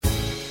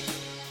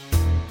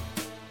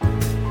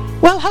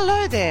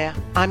there,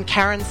 I'm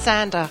Karen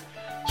Sander.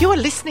 You are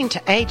listening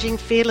to Ageing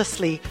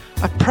Fearlessly,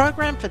 a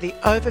program for the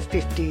over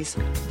 50s,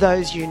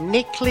 those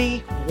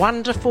uniquely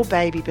wonderful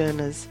baby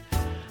boomers.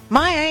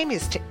 My aim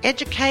is to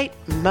educate,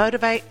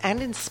 motivate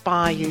and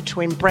inspire you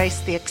to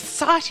embrace the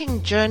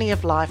exciting journey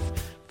of life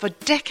for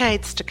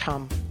decades to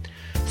come.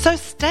 So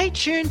stay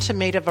tuned to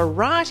meet a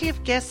variety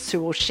of guests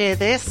who will share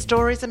their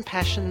stories and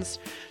passions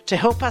to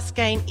help us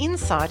gain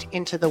insight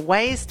into the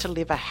ways to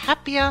live a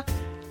happier,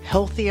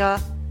 healthier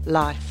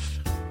life.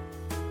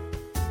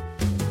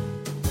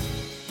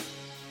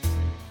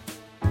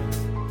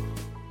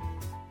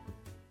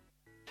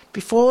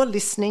 Before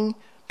listening,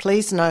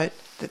 please note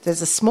that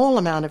there's a small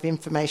amount of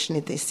information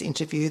in this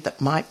interview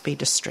that might be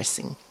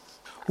distressing.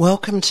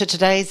 Welcome to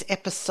today's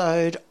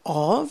episode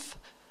of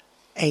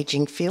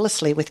Ageing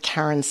Fearlessly with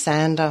Karen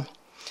Sander.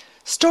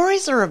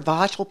 Stories are a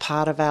vital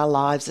part of our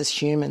lives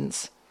as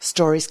humans.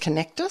 Stories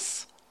connect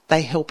us,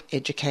 they help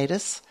educate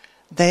us,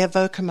 they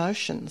evoke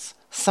emotions,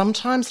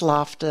 sometimes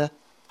laughter,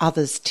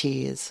 others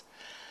tears.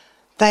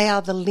 They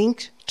are the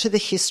link to the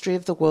history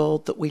of the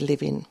world that we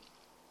live in.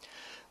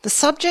 The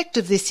subject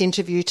of this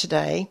interview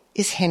today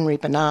is Henry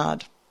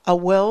Bernard, a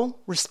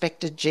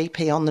well-respected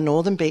GP on the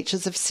northern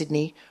beaches of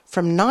Sydney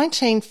from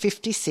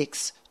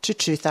 1956 to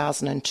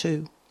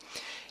 2002.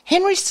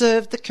 Henry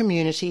served the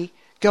community,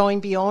 going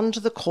beyond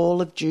the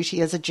call of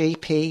duty as a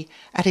GP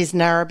at his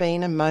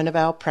Narrabeen and Mona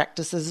Vale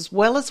practices, as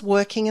well as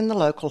working in the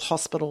local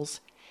hospitals.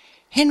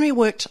 Henry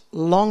worked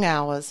long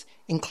hours,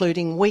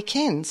 including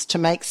weekends, to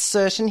make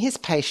certain his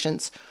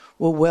patients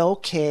were well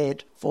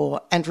cared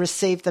for and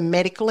received the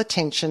medical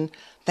attention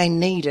they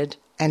needed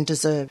and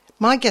deserved.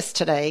 My guest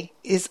today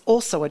is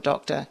also a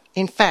doctor.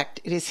 In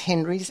fact, it is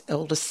Henry's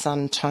eldest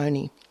son,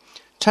 Tony.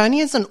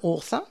 Tony is an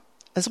author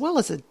as well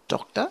as a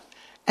doctor,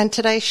 and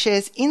today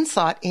shares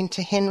insight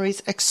into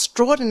Henry's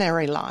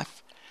extraordinary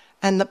life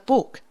and the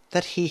book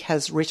that he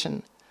has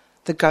written,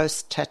 The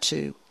Ghost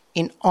Tattoo,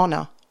 in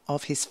honour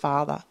of his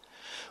father.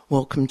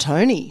 Welcome,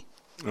 Tony.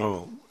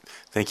 Oh,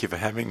 thank you for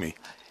having me.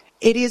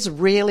 It is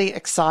really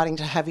exciting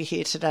to have you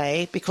here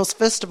today because,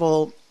 first of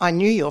all, I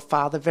knew your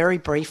father very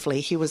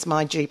briefly. He was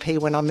my GP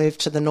when I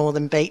moved to the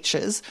Northern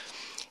Beaches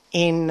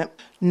in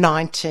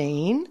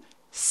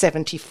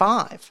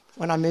 1975,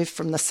 when I moved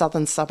from the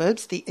southern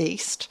suburbs, the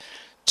east,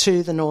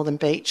 to the Northern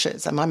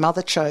Beaches. And my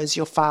mother chose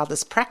your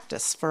father's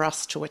practice for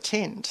us to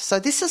attend. So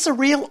this is a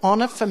real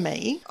honour for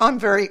me. I'm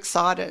very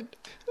excited.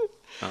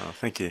 Oh,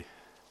 thank you.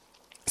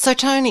 So,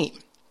 Tony,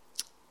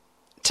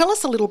 tell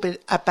us a little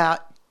bit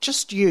about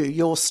just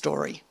your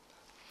story.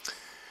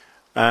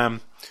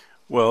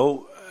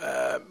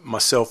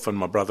 Myself and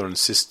my brother and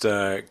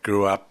sister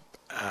grew up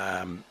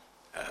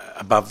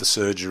above the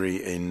surgery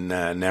in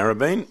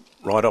Narrabeen,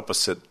 right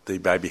opposite the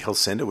Baby Health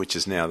Centre, which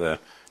is now the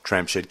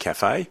Tramshed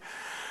Cafe.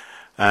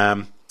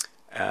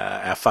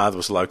 Our father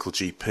was a local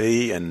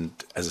GP, and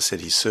as I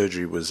said, his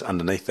surgery was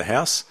underneath the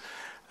house.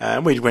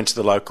 We went to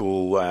the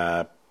local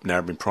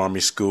Narrabeen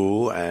Primary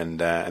School, and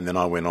then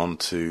I went on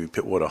to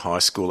Pittwater High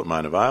School at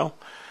Mona Vale.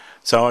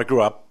 So I grew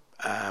up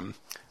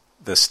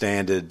the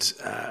standard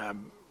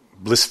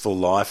blissful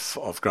life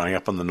of growing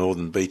up on the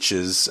northern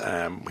beaches.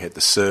 We had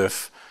the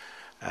surf.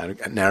 At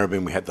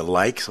Narrabeen we had the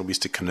lake, so we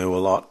used to canoe a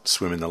lot,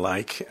 swim in the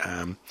lake.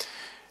 I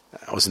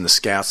was in the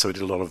Scouts, so we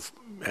did a lot of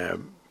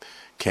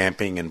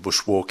camping and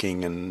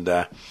bushwalking, and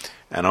I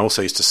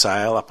also used to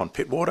sail up on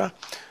Pittwater.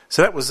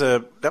 So that was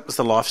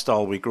the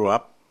lifestyle we grew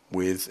up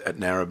with at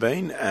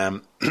Narrabeen,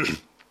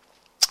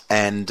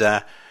 and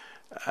I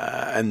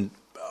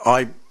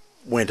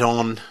went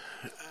on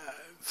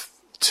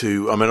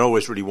I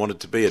always really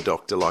wanted to be a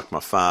doctor like my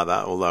father,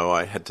 although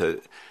I had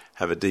to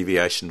have a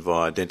deviation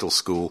via dental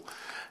school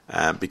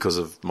because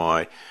of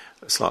my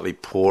slightly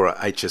poorer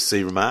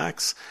HSC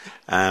remarks.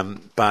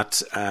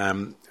 But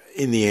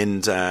in the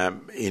end,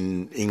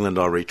 in England,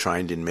 I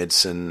retrained in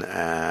medicine,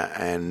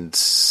 and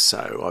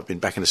so I've been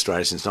back in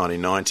Australia since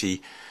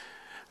 1990.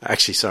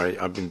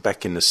 I've been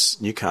back in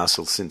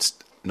Newcastle since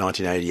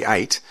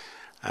 1988.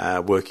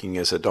 Working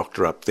as a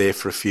doctor up there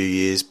for a few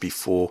years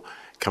before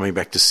coming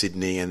back to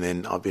Sydney, and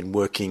then I've been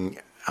working.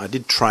 I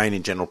did train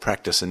in general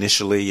practice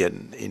initially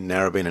in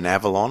Narrabeen and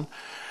Avalon,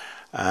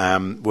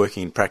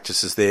 working in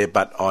practices there.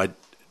 But I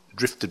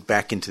drifted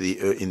back into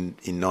in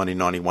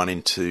 1991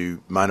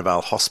 into Mona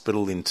Vale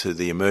Hospital, into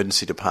the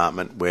emergency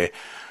department, where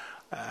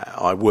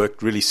I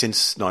worked really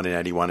since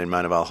 1981 in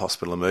Mona Vale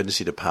Hospital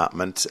emergency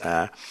department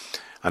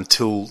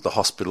until the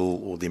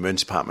hospital or the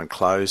emergency department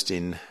closed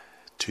in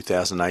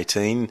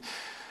 2018.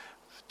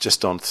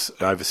 Just on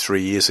over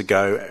 3 years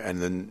ago,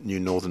 and the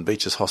new Northern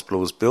Beaches Hospital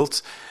was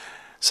built.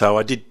 So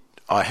I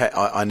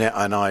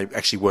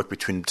actually work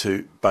between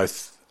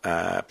both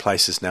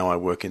places now. I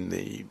work in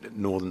the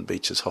Northern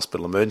Beaches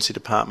Hospital Emergency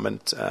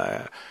Department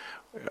a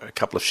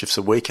couple of shifts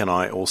a week, and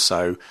I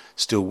also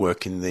still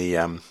work in the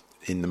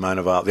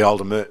Mona Vale. The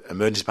old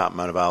emergency department,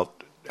 Mona Vale,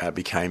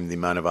 became the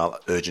Mona Vale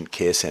Urgent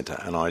Care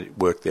Centre, and I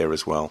work there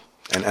as well.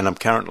 And I'm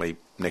currently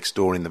next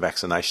door in the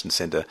vaccination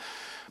centre,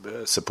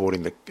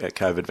 supporting the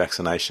COVID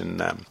vaccination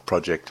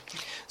project.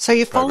 So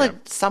you program.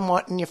 followed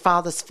somewhat in your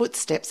father's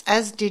footsteps,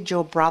 as did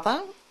your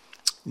brother?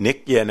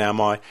 Nick, yeah, now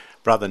my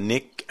brother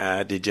Nick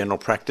did general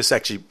practice.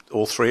 Actually,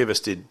 all three of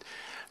us did.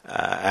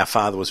 Our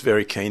father was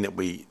very keen that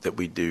we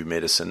do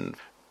medicine.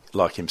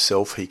 Like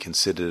himself, he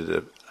considered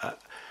it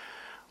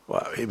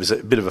it was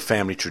a bit of a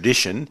family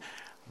tradition,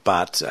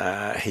 but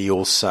he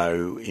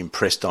also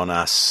impressed on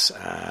us.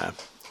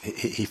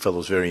 He felt it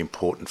was very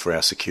important for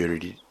our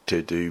security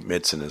to do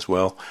medicine as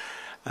well.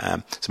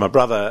 So my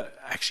brother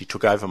actually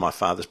took over my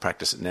father's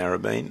practice at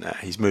Narrabeen.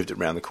 He's moved it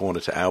around the corner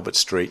to Albert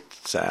Street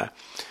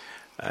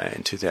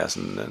in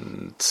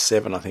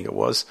 2007, I think it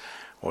was,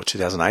 or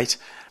 2008.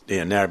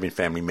 Narrabeen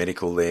Family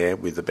Medical there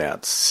with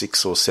about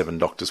 6 or 7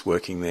 doctors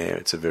working there.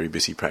 It's a very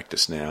busy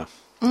practice now.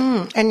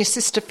 And your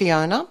sister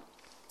Fiona?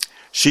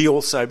 She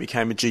also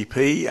became a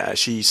GP.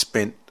 She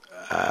spent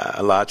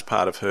a large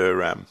part of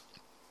her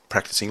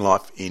practicing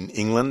life in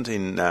England,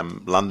 in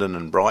London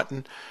and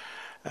Brighton.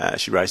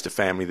 She raised a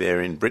family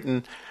there in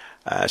Britain.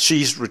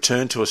 She's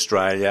returned to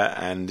Australia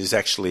and is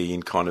actually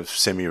in kind of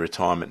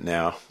semi-retirement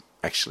now.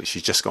 Actually,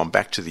 she's just gone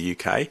back to the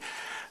UK.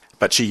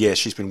 But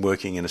she's been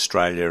working in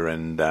Australia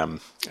and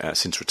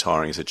since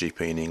retiring as a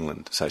GP in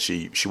England. So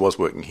she was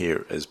working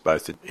here as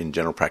both in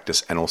general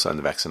practice and also in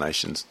the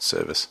vaccinations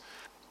service.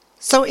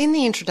 So in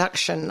the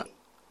introduction,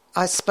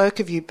 I spoke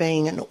of you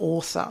being an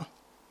author,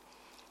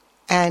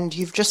 and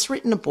you've just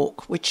written a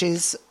book, which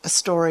is a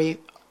story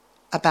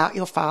about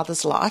your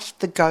father's life,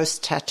 The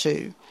Ghost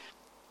Tattoo.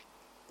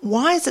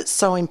 Why is it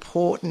so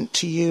important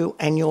to you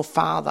and your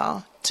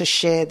father to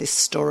share this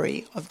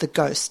story of the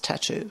ghost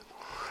tattoo?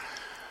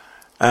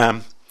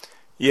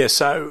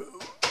 So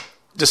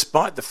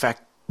despite the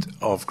fact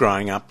of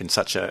growing up in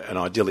such an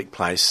idyllic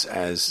place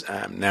as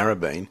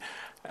Narrabeen,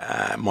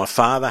 my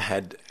father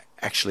had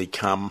actually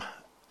come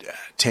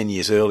 10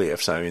 years earlier.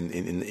 So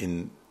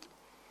he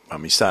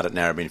started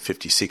Narrabeen in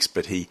 56,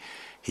 but he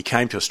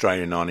came to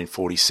Australia in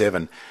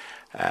 1947,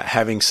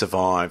 having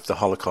survived the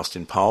Holocaust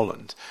in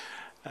Poland.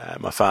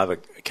 My father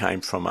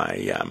came from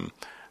a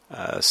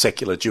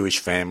secular Jewish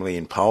family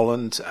in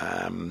Poland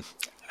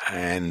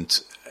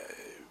and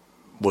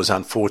was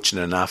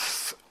unfortunate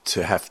enough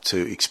to have to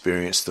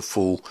experience the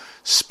full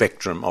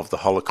spectrum of the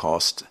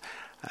Holocaust,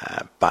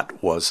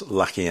 but was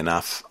lucky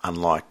enough,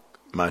 unlike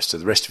most of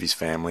the rest of his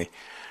family,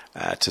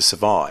 to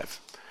survive.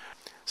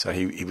 So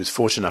he was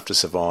fortunate enough to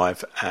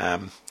survive,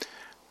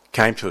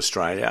 came to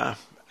Australia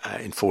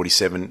in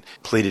 47,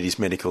 completed his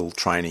medical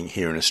training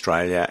here in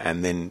Australia,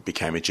 and then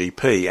became a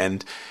GP.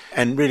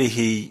 And really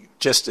he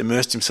just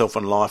immersed himself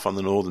in life on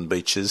the northern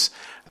beaches.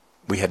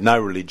 We had no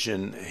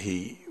religion.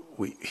 He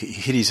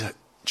hid his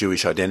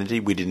Jewish identity.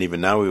 We didn't even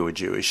know we were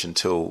Jewish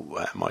until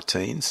my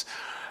teens.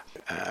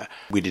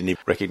 We didn't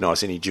even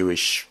recognise any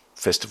Jewish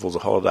festivals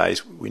or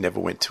holidays. We never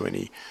went to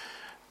any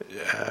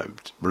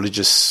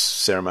religious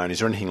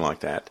ceremonies or anything like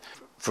that.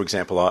 For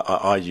example,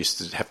 I used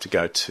to have to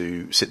go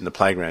to sit in the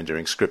playground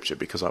during scripture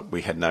because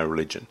we had no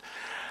religion.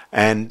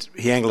 And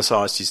he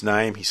anglicised his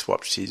name. He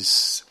swapped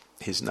his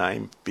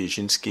name,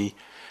 Bierzynski.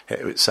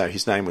 So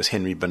his name was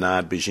Henry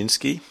Bernard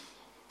Bierzynski,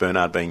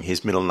 Bernard being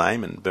his middle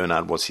name, and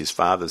Bernard was his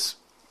father's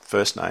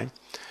first name.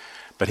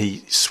 But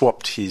he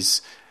swapped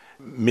his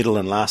middle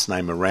and last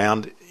name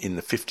around in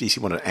the 50s. He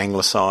wanted to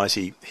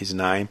anglicise his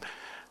name,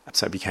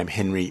 so it became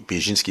Henry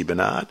Bierzynski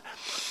Bernard.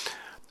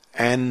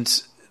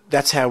 And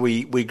that's how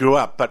we grew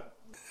up. But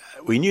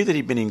we knew that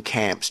he'd been in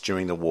camps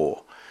during the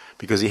war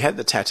because he had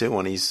the tattoo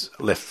on his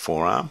left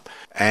forearm,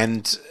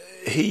 and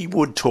he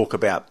would talk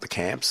about the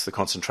camps, the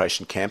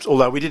concentration camps,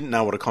 although we didn't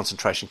know what a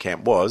concentration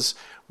camp was.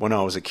 When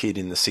I was a kid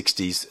in the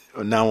 60s,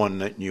 no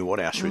one knew what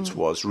Auschwitz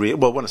was.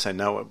 Well, when I say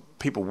no,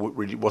 people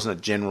really wasn't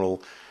a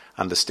general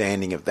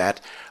understanding of that.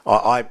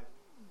 I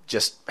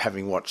just,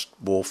 having watched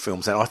war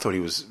films, and I thought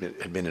he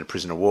had been in a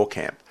prisoner of war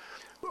camp.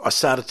 I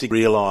started to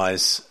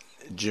realise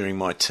during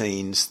my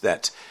teens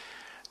that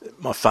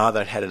my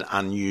father had an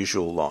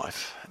unusual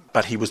life,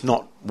 but he was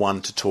not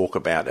one to talk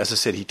about. As I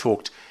said,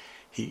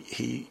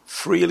 he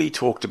freely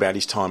talked about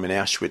his time in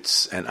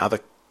Auschwitz and other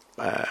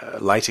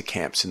later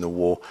camps in the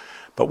war.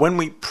 But when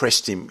we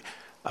pressed him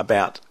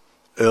about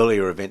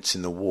earlier events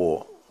in the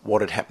war,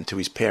 what had happened to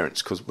his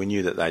parents, because we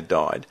knew that they'd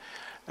died,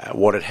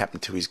 what had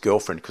happened to his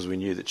girlfriend, because we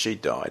knew that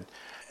she'd died,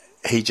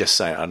 he just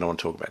said, I don't want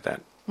to talk about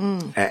that.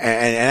 And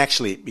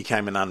actually it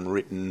became an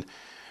unwritten,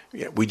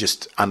 we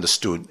just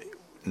understood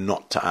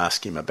not to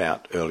ask him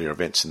about earlier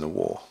events in the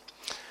war.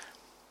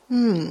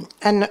 And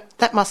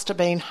that must have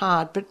been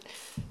hard, but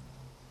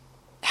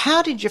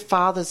how did your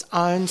father's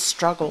own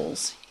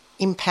struggles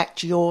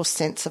impact your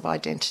sense of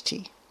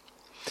identity?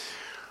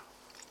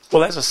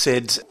 Well, as I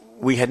said,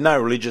 we had no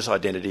religious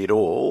identity at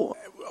all.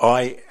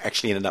 I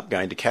actually ended up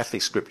going to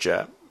Catholic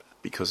scripture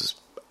because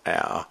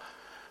our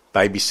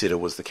babysitter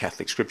was the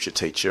Catholic scripture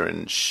teacher,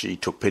 and she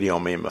took pity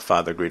on me and my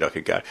father agreed I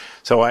could go.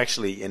 So I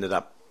actually ended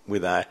up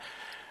with a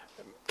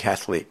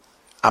Catholic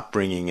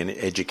upbringing and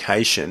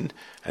education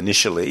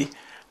initially.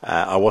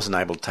 I wasn't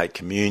able to take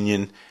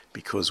communion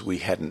because we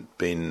hadn't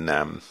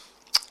been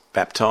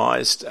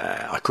baptised.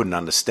 I couldn't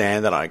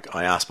understand that.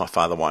 I asked my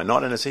father why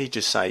not, and he'd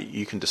just say,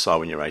 "You can decide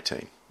when you're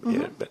 18."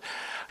 Mm-hmm. Yeah,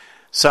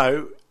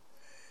 so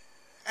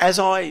as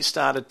I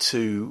started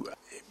to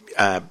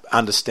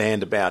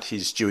understand about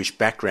his Jewish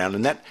background,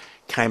 and that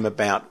came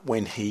about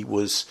when he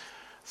was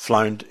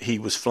flown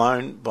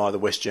by the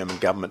West German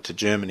government to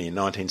Germany in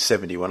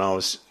 1970 when I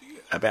was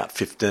about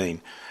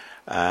 15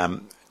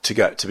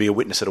 to be a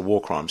witness at a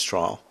war crimes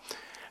trial.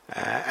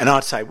 And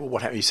I'd say, well,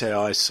 what happened? He said,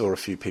 I saw a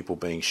few people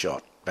being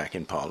shot back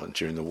in Poland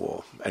during the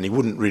war. And he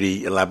wouldn't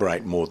really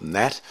elaborate more than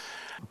that.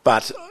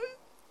 But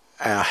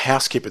our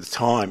housekeeper at the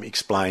time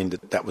explained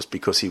that was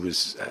because he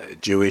was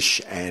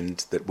Jewish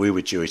and that we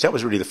were Jewish. That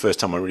was really the first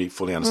time I really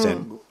fully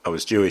understand I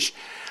was Jewish.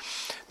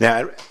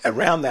 Now,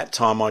 around that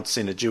time, I'd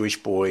seen a Jewish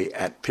boy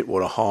at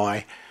Pittwater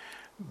High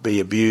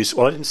be abused.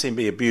 Well, I didn't see him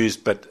be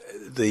abused, but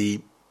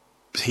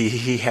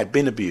he had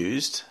been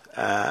abused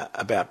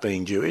about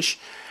being Jewish,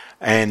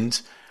 and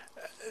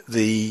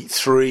the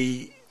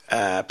three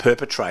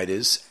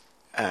perpetrators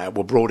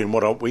were brought in.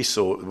 What we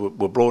saw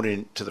were brought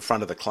in to the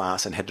front of the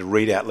class and had to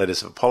read out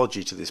letters of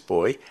apology to this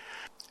boy.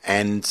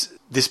 And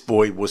this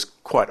boy was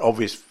quite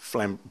obvious,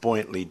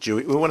 flamboyantly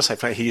Jewish. We want to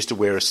say he used to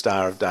wear a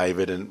Star of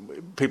David,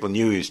 and people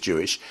knew he was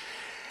Jewish.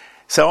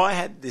 So I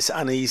had this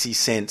uneasy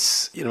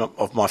sense,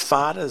 of my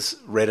father's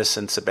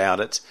reticence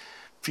about it.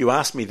 If you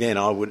asked me then,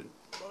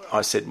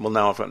 I said, well,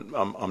 no,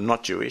 I'm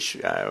not Jewish.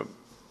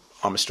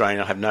 I'm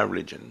Australian. I have no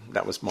religion.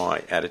 That was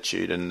my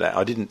attitude, and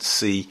I didn't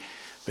see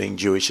being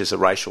Jewish as a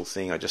racial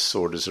thing. I just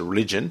saw it as a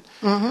religion.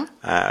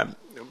 Mm-hmm.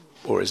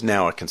 Whereas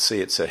now I can see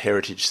it's a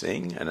heritage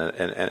thing and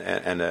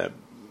a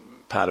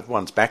part of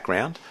one's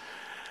background.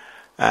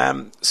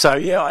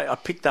 I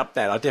picked up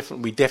that.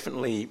 We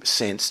definitely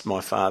sensed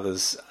my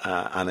father's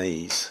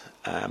unease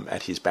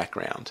at his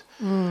background.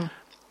 Mm.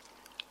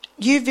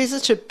 You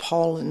visited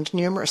Poland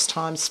numerous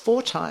times,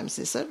 4 times,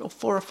 is it? Or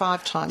 4 or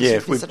 5 times?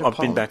 Yeah, I've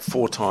been back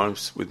 4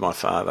 times with my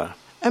father.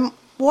 And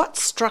what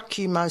struck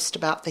you most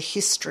about the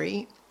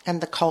history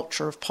and the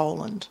culture of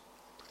Poland?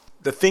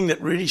 The thing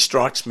that really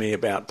strikes me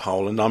about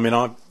Poland,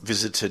 I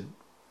visited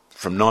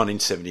from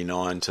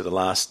 1979 to the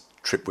last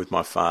trip with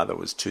my father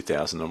was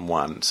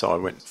 2001. So I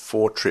went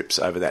 4 trips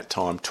over that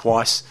time,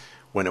 twice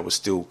when it was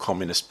still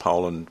communist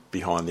Poland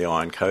behind the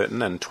Iron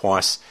Curtain, and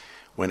twice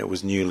when it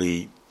was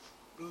newly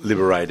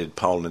liberated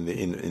Poland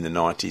in the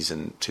 90s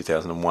and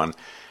 2001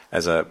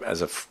 as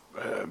a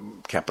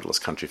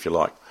capitalist country, if you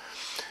like.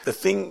 The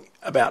thing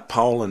about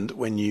Poland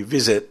when you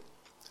visit,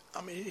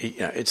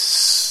 it's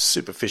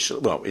superficial.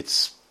 Well,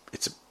 it's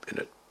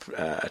an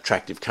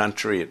attractive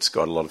country. It's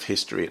got a lot of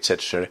history,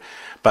 etc.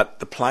 But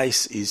the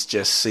place is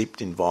just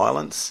seeped in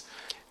violence.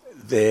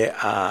 There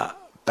are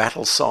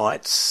battle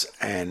sites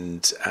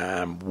and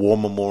war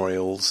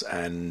memorials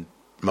and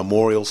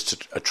memorials to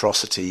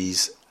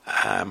atrocities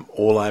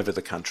all over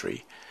the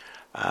country.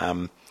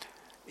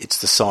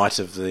 It's the site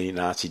of the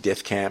Nazi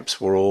death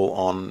camps. We're all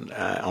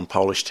on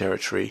Polish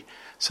territory,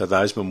 so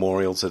those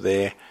memorials are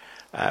there.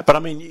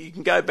 But you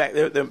can go back.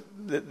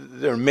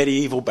 There are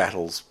medieval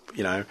battles,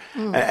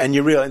 and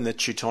you realise in the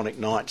Teutonic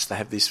Knights they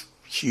have this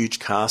huge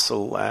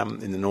castle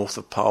in the north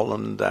of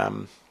Poland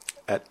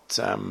at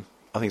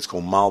I think it's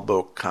called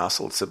Marlborough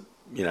Castle. It's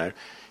a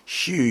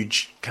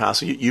huge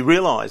castle. You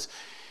realise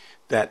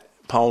that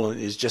Poland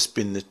has just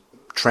been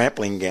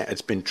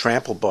it's been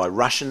trampled by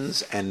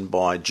Russians and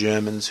by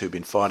Germans who've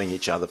been fighting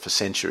each other for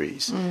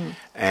centuries,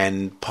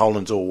 and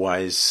Poland's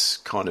always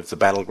kind of the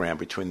battleground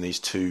between these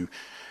two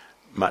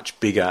much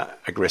bigger,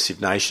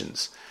 aggressive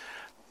nations.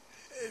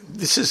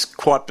 This is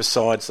quite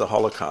besides the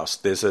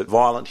Holocaust. There's a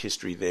violent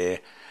history there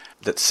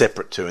that's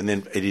separate to, and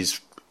then it is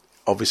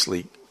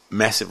obviously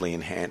massively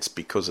enhanced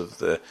because of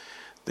the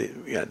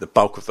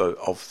bulk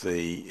of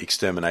the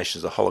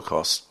exterminations of the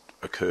Holocaust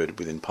occurred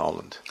within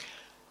Poland.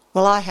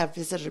 Well, I have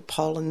visited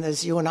Poland,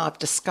 as you and I have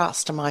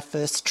discussed, and my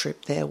first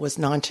trip there was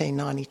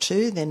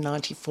 1992, then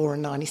 94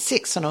 and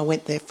 96, and I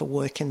went there for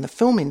work in the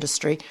film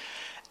industry.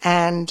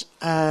 And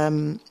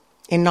in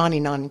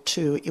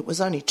 1992, it was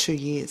only 2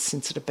 years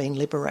since it had been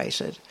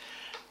liberated,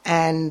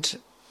 and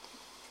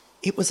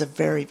it was a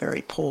very,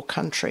 very poor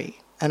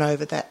country. And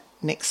over that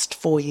next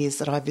 4 years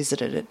that I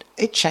visited it,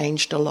 it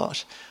changed a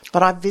lot.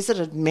 But I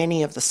visited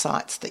many of the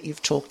sites that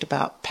you've talked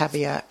about,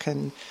 Pawiak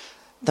and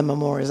the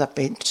memorials. I've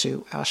been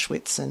to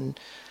Auschwitz, and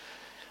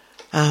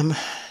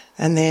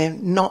they're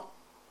not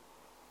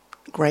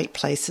great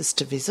places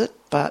to visit,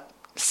 but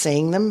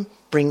seeing them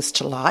brings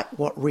to light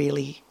what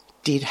really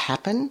did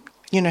happen.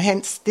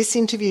 Hence this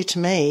interview to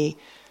me,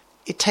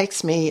 it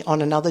takes me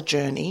on another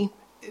journey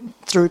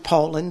through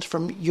Poland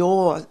from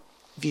your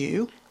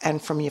view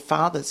and from your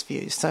father's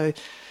view. So,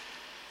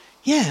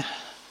 yeah,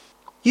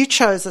 you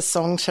chose a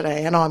song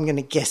today, and I'm going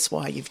to guess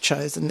why you've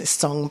chosen this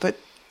song, but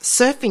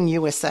Surfing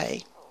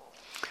USA.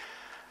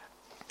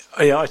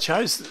 Yeah, I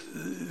chose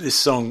this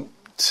song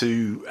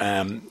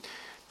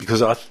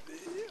because I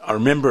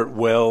remember it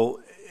well.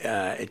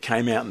 It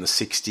came out in the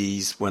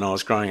 60s when I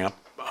was growing up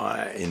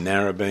in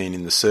Narrabeen,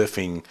 in the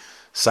surfing,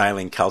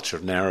 sailing culture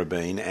of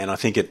Narrabeen, and I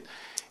think it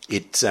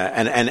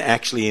And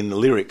actually in the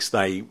lyrics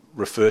they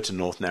refer to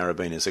North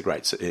Narrabeen as a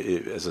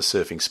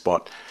surfing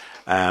spot.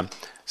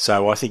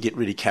 So I think it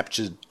really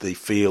captured the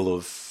feel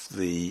of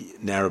the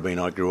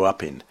Narrabeen I grew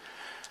up in.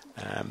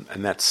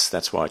 And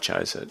that's why I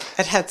chose it.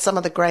 It had some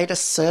of the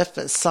greatest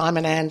surfers,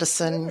 Simon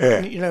Anderson,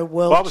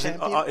 world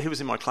champion. He was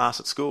in my class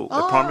at school,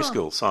 at primary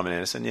school, Simon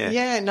Anderson, yeah.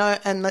 Yeah, no,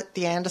 and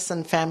the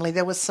Anderson family,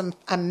 there was some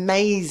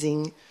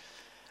amazing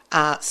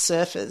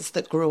surfers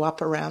that grew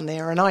up around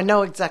there. And I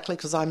know exactly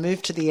because I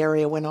moved to the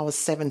area when I was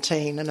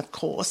 17, and of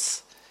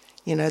course,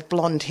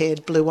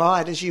 blonde-haired,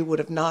 blue-eyed, as you would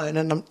have known,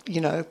 and,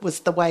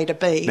 was the way to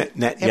be.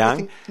 Nat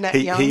Young.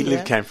 He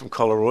came from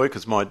Collaroy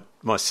because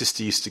my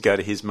sister used to go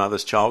to his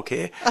mother's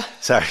childcare.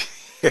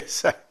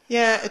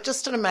 Yeah,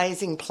 just an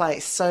amazing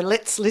place. So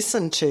let's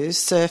listen to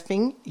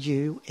Surfing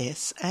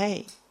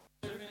USA.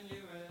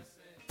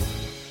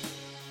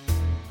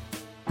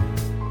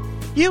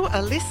 You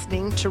are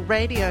listening to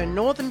Radio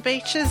Northern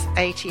Beaches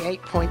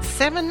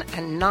 88.7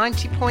 and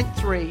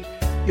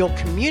 90.3, your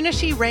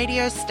community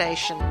radio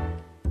station.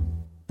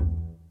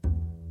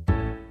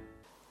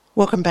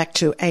 Welcome back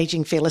to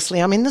Ageing Fearlessly.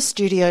 I'm in the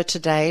studio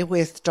today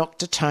with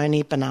Dr.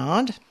 Tony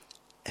Bernard,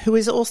 who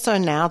is also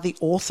now the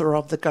author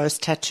of The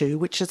Ghost Tattoo,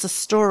 which is a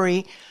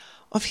story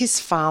of his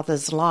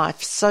father's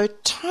life. So,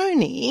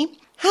 Tony,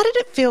 how did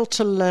it feel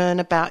to learn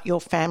about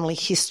your family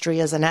history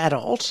as an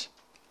adult,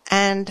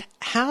 and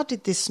how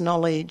did this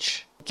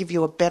knowledge give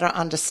you a better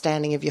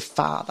understanding of your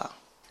father?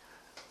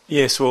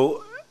 Yes,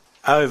 well,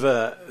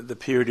 over the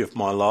period of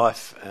my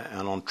life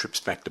and on trips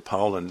back to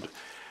Poland,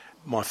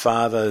 my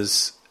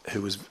father's,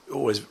 who was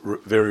always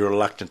very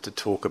reluctant to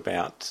talk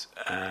about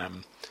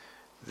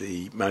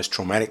the most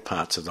traumatic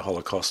parts of the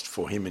Holocaust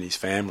for him and his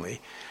family,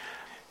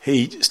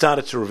 he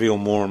started to reveal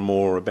more and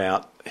more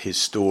about his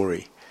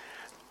story.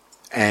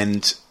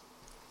 And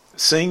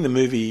seeing the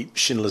movie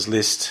Schindler's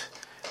List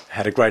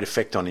had a great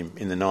effect on him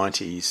in the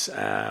 90s.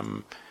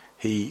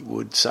 He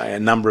would say a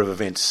number of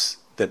events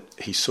that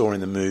he saw in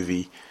the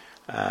movie,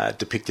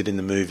 depicted in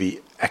the movie,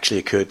 actually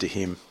occurred to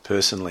him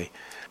personally.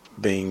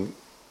 Being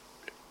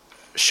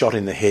shot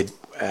in the head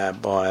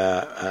by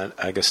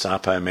a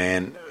Gestapo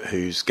man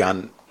whose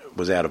gun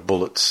was out of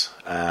bullets.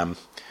 That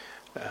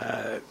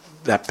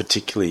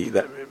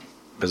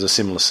was a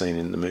similar scene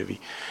in the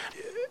movie.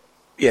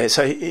 Yeah,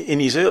 so in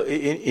his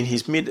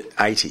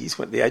mid-80s,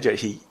 at the age of 8,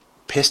 he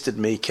pestered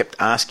me, kept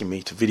asking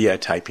me to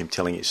videotape him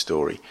telling his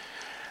story.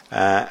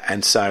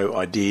 And so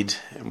I did,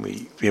 and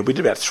we did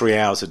about 3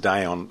 hours a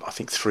day on, I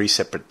think, 3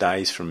 separate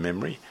days from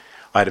memory.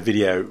 I had a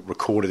video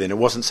recorder then. It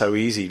wasn't so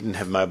easy. You didn't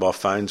have mobile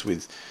phones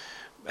with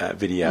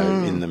video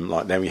in them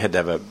like that. We had to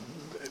have a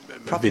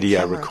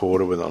video camera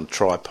recorder on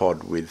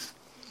tripod with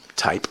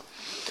tape.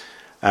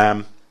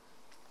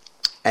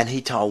 And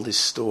he told this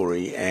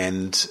story,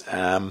 and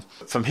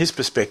from his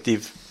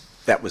perspective,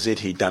 that was it.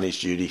 He'd done his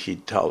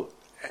duty.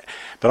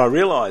 But I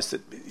realised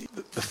that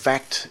the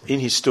fact in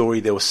his story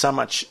there was so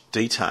much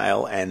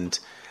detail, and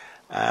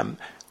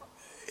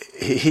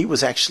he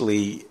was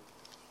actually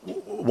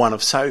one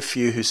of so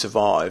few who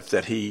survived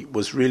that he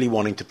was really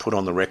wanting to put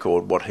on the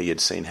record what he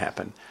had seen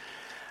happen.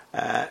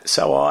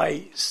 So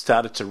I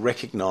started to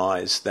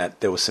recognise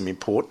that there was some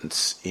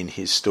importance in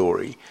his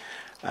story,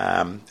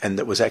 and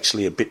that was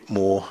actually a bit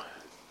more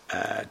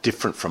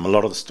different from a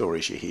lot of the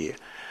stories you hear.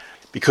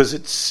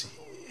 Because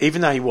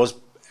even though he was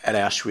at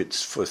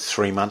Auschwitz for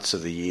 3 months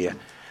of the year,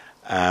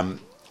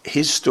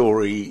 his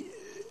story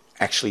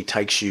actually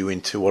takes you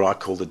into what I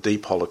call the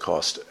deep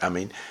Holocaust. I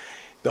mean,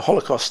 the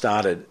Holocaust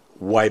started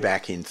way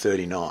back in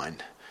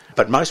 1939,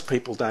 but most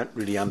people don't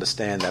really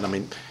understand that. I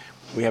mean,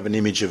 we have an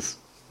image of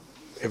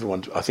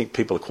everyone, I think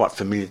people are quite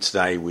familiar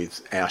today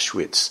with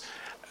Auschwitz,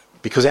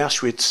 because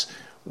Auschwitz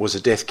was a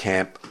death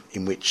camp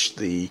in which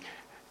the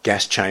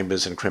gas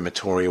chambers and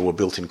crematoria were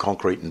built in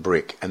concrete and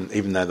brick, and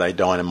even though they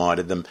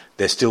dynamited them,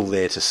 they're still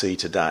there to see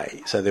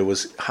today. So there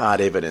was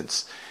hard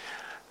evidence.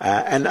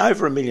 And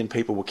over 1 million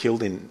people were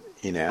killed in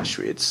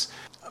Auschwitz,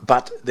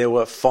 but there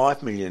were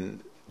 5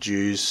 million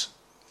Jews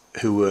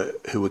who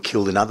were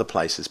killed in other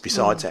places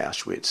besides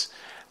Auschwitz,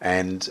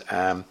 and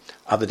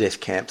other death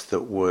camps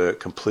that were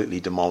completely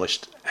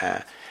demolished,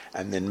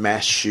 and then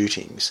mass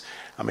shootings.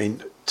 I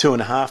mean,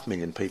 2.5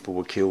 million people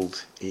were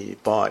killed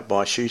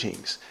by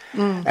shootings.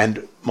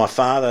 And my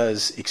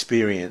father's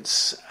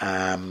experience,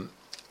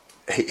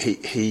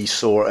 he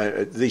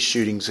saw these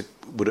shootings.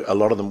 A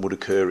lot of them would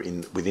occur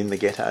within the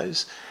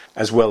ghettos,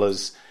 as well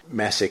as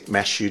mass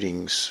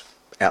shootings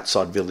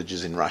outside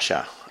villages in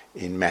Russia,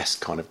 in mass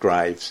kind of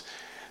graves.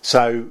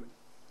 So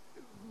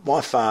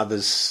my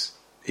father's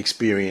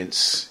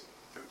experience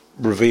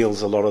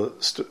reveals a lot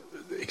of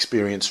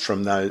experience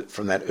from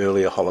that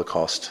earlier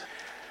Holocaust.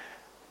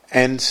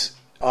 And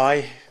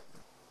I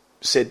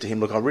said to him,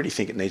 look, I really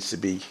think it needs to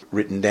be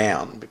written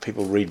down.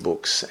 People read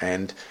books.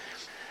 And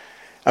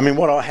I mean,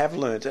 what I have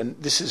learnt, and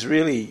this is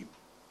really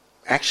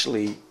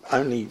actually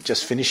only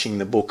just finishing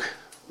the book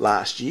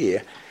last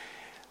year,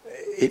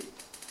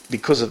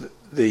 because of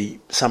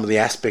some of the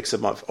aspects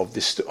of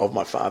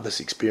my father's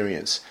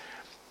experience,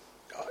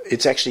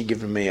 it's actually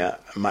given me a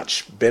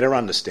much better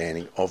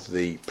understanding of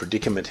the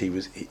predicament he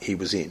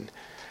was in,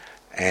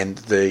 and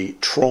the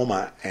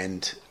trauma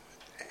and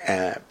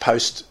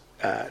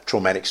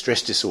post-traumatic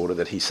stress disorder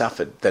that he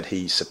suffered, that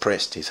he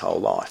suppressed his whole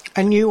life.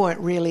 And you weren't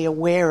really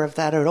aware of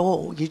that at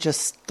all. You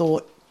just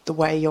thought the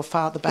way your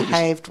father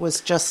behaved was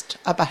just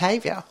a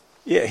behaviour.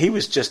 Yeah, he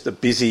was just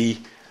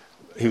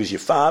he was your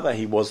father,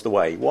 he was the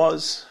way he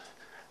was,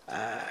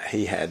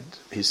 he had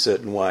his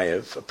certain way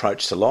of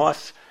approach to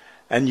life,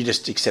 and you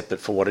just accept it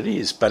for what it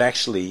is. But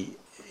actually,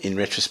 in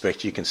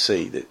retrospect, you can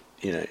see that,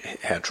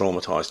 how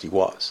traumatised he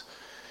was.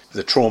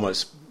 The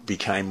traumas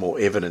became more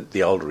evident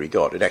the older he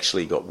got. It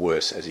actually got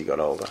worse as he got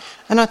older.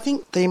 And I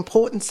think the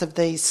importance of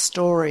these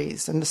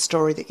stories, and the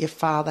story that your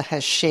father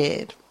has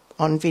shared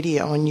on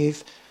video and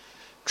you've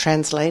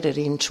translated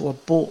into a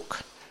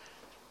book,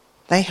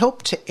 they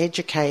help to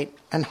educate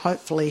and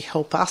hopefully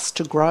help us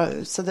to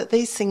grow so that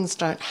these things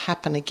don't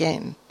happen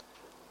again.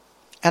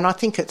 And I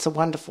think it's a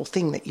wonderful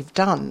thing that you've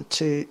done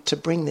to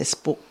bring this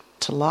book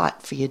to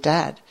light for your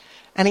dad.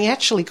 And he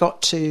actually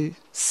got to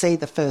see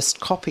the first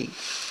copy.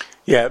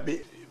 Yeah,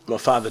 my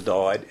father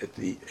died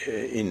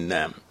in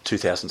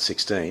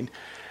 2016,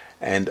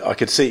 and I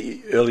could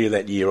see earlier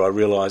that year, I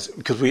realised,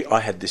 because I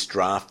had this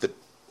draft that,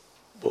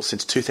 well,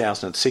 since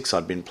 2006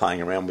 I'd been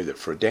playing around with it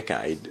for a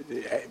decade,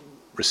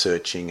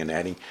 researching and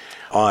adding.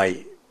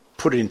 I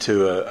put it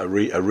into a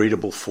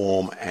readable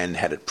form and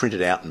had it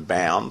printed out and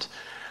bound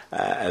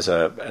as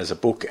a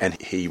book,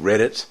 and he read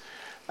it,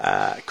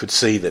 could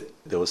see that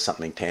there was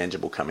something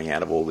tangible coming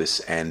out of all this,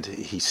 and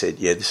he said,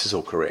 yeah, this is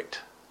all correct.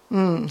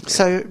 Yeah.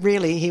 So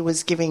really he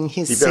was giving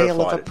his seal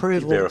of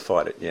approval. He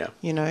verified it,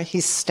 yeah.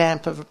 His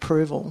stamp of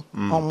approval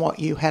on what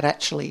you had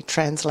actually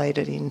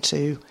translated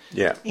into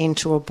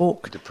a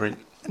book.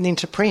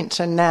 Into print.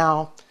 And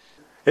now...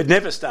 It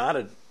never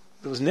started.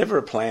 There was never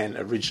a plan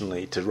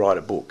originally to write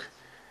a book.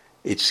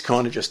 It's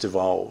kind of just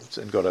evolved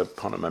and got a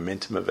kind of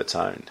momentum of its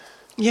own.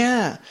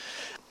 Yeah.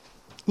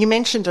 You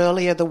mentioned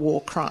earlier the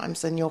war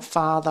crimes, and your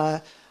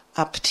father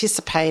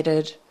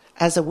participated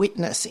as a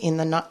witness in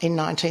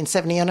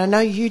 1970, and I know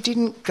you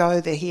didn't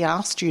go there. He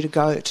asked you to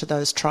go to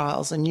those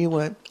trials, and you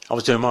were... I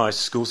was doing my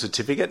school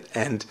certificate,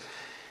 and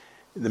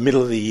in the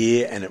middle of the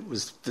year, and it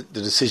was the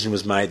decision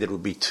was made that it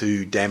would be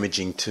too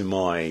damaging to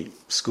my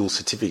school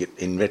certificate.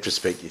 In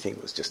retrospect, you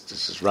think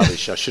this is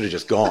rubbish. I should have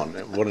just gone.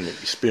 What an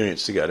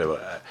experience to go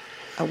to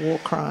a war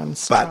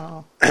crimes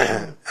trial.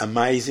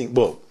 Amazing.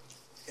 Well,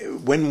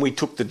 when we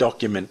took the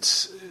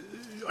documents,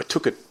 I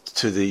took it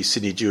to the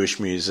Sydney Jewish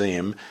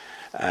Museum.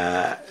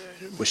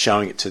 Was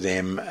showing it to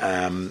them.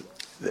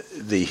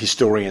 The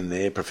historian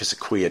there, Professor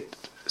Quiet,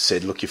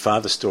 said, look, your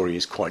father's story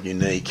is quite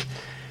unique.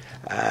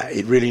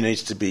 It really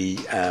needs to be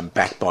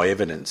backed by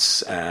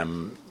evidence,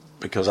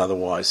 because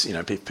otherwise,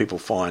 if people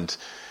find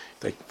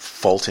they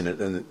fault in it,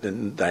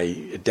 then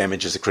it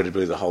damages the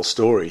credibility of the whole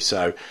story.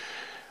 So,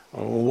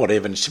 what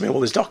evidence to me? Well,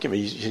 there's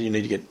you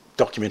need to get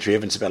documentary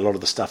evidence about a lot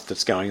of the stuff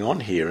that's going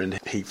on here. And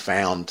he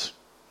found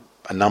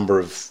a number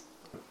of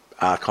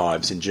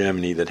archives in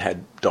Germany that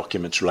had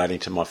documents relating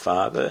to my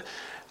father,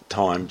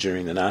 time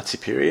during the Nazi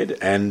period,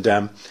 and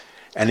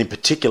in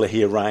particular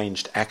he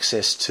arranged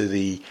access to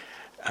the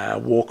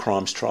war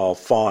crimes trial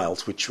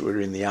files, which were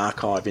in the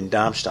archive in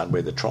Darmstadt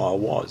where the trial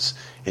was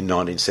in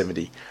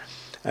 1970.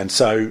 And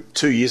so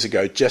 2 years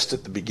ago, just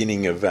at the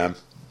beginning of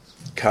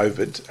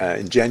COVID,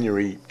 in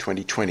January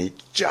 2020,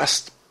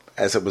 just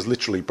as it was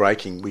literally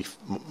breaking,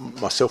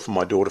 myself and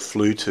my daughter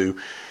flew to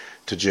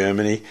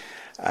Germany.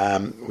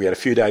 We had a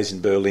few days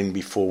in Berlin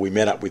before we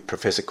met up with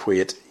Professor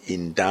Quiet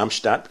in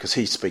Darmstadt, because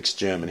he speaks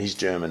German. He's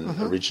German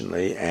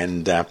originally.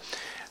 And,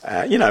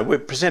 we're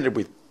presented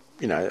with,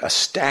 a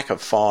stack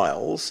of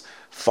folders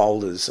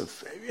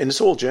and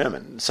it's all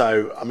German.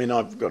 So,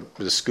 I've got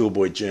a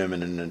schoolboy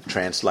German and a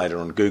translator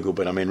on Google,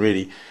 but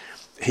really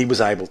he was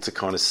able to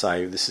kind of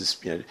say this is,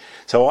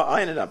 So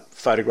I ended up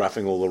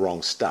photographing all the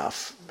wrong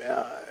stuff.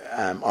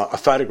 I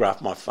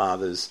photographed my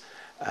father's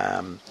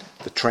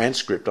the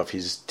transcript of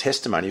his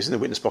testimony. He was in the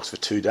witness box for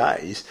 2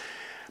 days.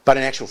 But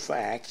in actual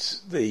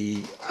fact,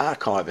 the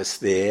archivist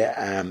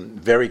there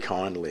very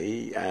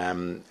kindly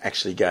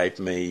actually gave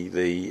me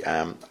the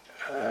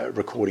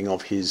recording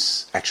of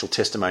his actual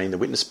testimony in the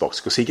witness box,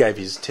 because he gave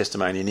his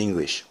testimony in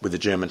English with a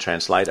German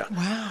translator.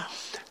 Wow.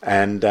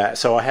 And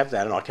so I have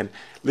that, and I can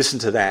listen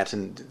to that,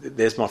 and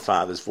there's my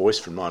father's voice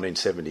from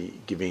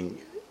 1970 giving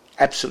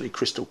absolutely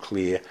crystal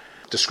clear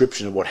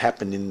description of what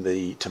happened in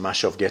the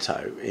Tomaszów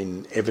ghetto,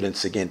 in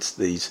evidence against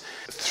these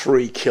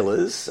 3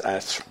 killers,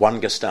 1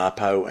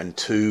 Gestapo and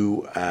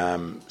 2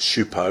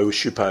 Schupo.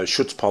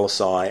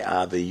 Schutzpolizei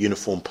are the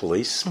uniformed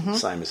police,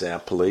 same as our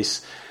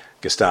police.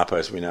 Gestapo,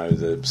 as we know,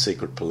 the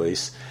secret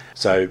police.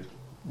 So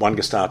 1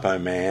 Gestapo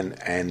man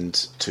and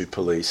 2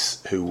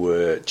 police who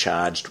were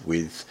charged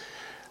with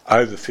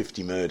over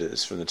 50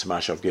 murders from the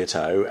Tomaszów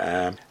ghetto.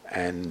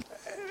 And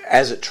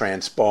as it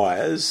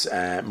transpires,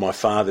 my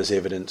father's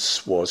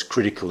evidence was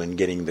critical in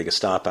getting the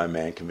Gestapo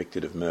man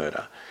convicted of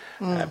murder.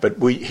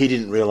 But he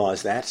didn't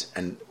realise that,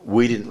 and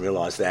we didn't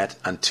realise that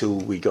until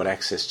we got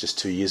access just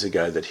 2 years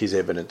ago that his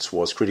evidence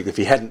was critical. If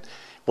it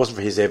wasn't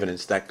for his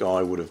evidence, that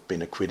guy would have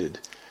been acquitted.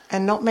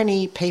 And not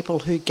many people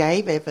who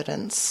gave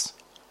evidence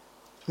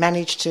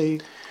managed to...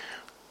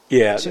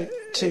 Yeah.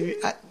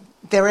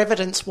 Their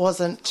evidence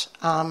wasn't...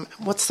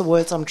 what's the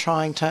words I'm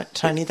trying to...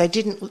 Tony, they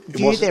didn't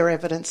view their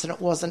evidence and it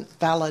wasn't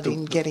valid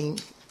in getting...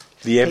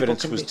 The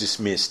evidence was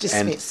dismissed.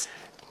 Dismissed.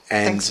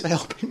 And thanks for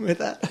helping with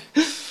that.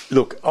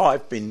 Look,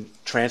 I've been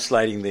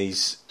translating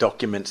these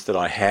documents that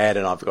I had,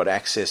 and I've got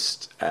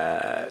access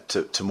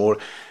to more.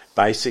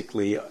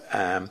 Basically,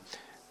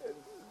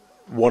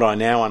 what I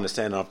now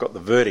understand, and I've got the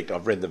verdict,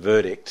 I've read the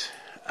verdict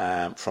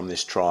from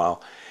this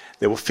trial.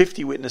 There were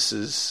 50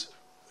 witnesses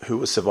who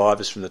were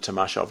survivors from the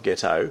Tomashov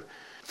ghetto,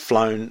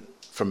 flown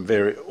from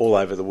all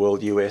over the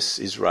world, US,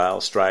 Israel,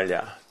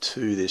 Australia,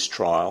 to this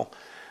trial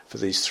for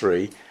these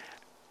three.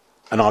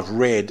 And I've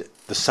read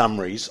the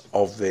summaries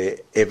of their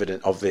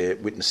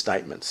witness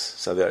statements.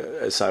 So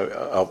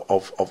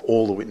of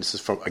all the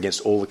witnesses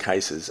against all the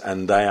cases,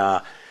 and they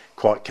are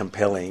quite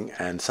compelling,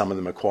 and some of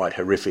them are quite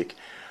horrific.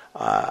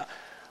 I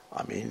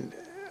mean,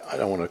 I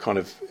don't want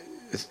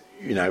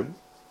to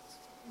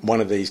one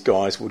of these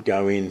guys would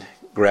go in,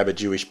 grab a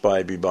Jewish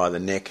baby by the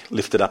neck,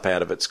 lift it up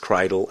out of its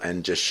cradle,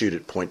 and just shoot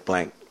it point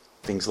blank.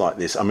 Things like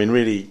this. I mean,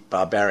 really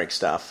barbaric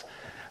stuff.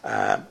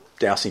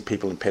 Dousing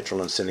people in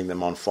petrol and setting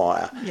them on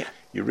fire. Yeah.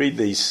 You read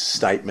these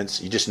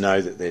statements, you just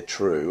know that they're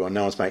true, or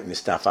no one's making this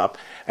stuff up.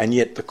 And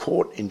yet the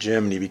court in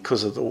Germany,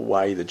 because of the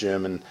way the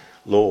German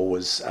law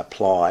was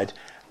applied,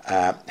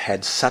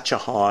 had such a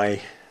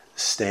high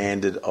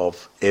standard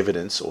of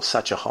evidence, or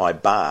such a high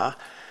bar,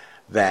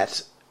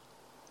 that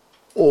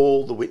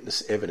all the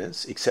witness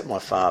evidence, except my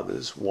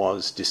father's,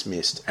 was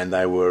dismissed, and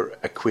they were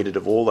acquitted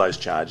of all those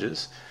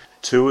charges.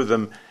 Two of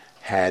them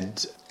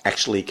had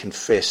actually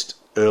confessed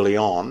early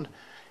on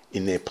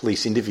in their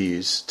police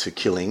interviews to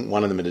killing.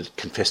 One of them had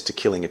confessed to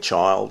killing a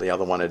child. The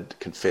other one had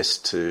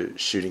confessed to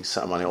shooting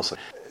someone else.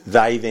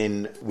 They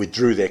then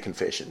withdrew their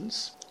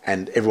confessions,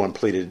 and everyone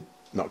pleaded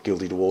not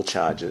guilty to all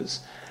charges.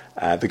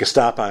 The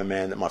Gestapo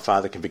man that my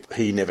father convicted,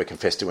 he never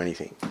confessed to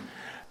anything.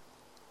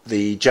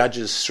 The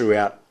judges threw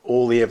out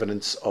all the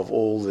evidence of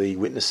all the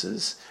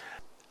witnesses,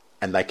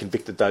 and they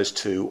convicted those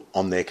two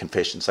on their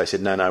confessions. They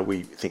said, no,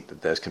 we think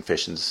that those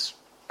confessions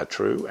are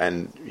true,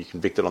 and you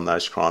convicted on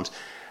those crimes.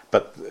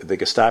 But the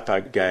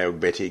Gestapo Georg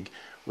Bettig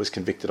was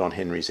convicted on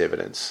Henry's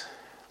evidence.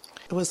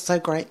 It was so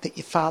great that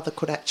your father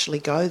could actually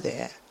go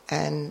there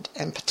and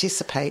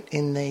participate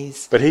in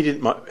these. But he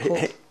didn't. My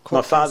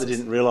father cases.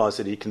 didn't realise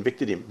that he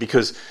convicted him,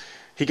 because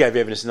he gave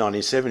evidence in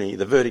 1970.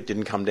 The verdict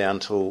didn't come down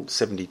till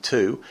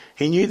 1972.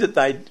 He knew that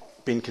they'd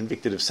been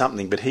convicted of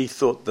something, but he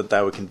thought that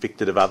they were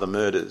convicted of other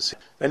murders.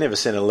 They never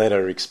sent a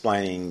letter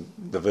explaining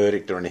the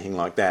verdict or anything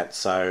like that.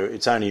 So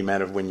it's only a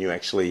matter of when you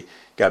actually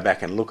go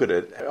back and look at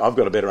it. I've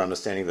got a better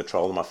understanding of the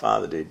trial than my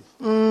father did.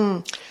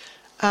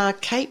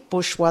 Kate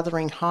Bush,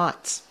 Wuthering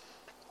Heights.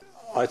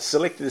 I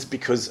selected this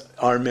because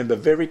I remember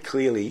very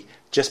clearly,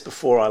 just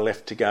before I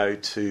left to go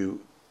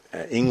to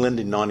England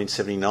in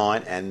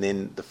 1979, and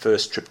then the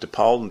first trip to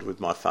Poland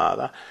with my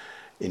father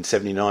in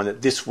 1979,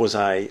 that this was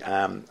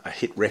a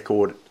hit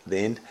record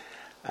then,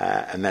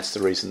 and that's the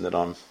reason that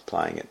I'm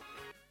playing it.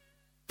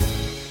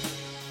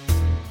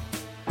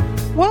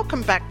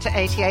 Welcome back to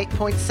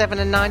 88.7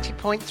 and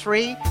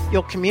 90.3,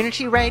 your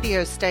community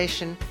radio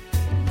station.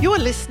 You are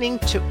listening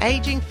to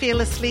Ageing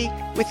Fearlessly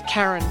with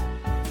Karen.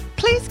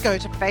 Please go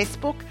to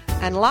Facebook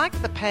and like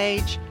the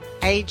page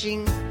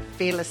Ageing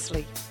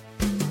Fearlessly.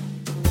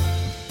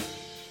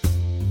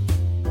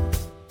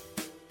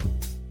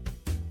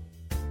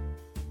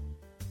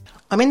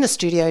 I'm in the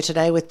studio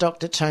today with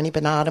Dr. Tony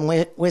Bernard, and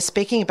we're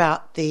speaking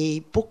about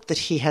the book that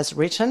he has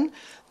written,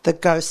 The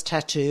Ghost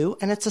Tattoo,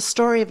 and it's a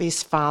story of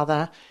his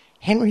father,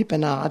 Henry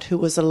Bernard, who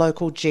was a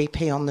local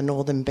GP on the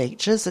Northern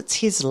Beaches. It's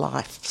his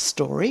life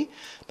story.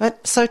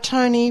 But so,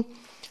 Tony,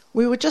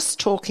 we were just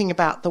talking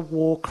about the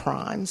war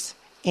crimes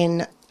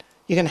in,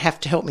 you're going to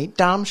have to help me,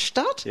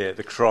 Darmstadt? Yeah,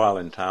 the trial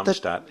in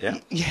Darmstadt, yeah.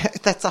 Yeah,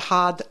 that's a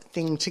hard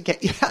thing to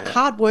get,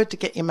 hard word to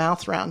get your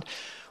mouth around.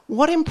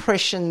 What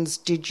impressions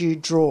did you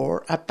draw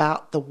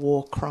about the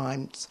war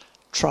crimes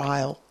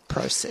trial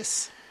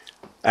process?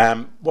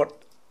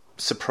 What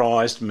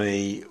surprised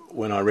me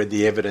when I read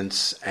the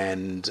evidence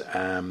and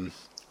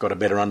got a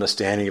better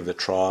understanding of the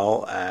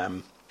trial,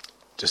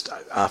 just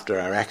after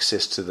our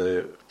access to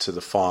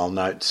the file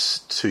notes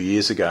 2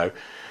 years ago,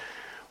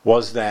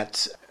 was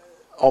that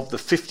of the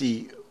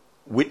 50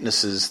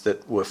 witnesses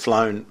that were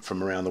flown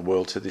from around the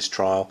world to this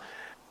trial,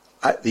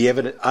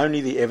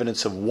 only the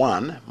evidence of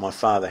one, my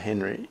father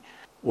Henry,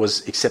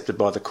 was accepted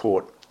by the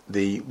court.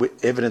 The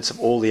evidence of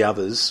all the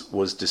others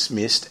was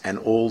dismissed, and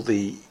all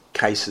the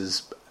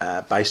cases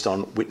based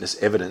on witness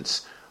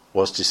evidence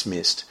was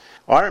dismissed.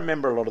 I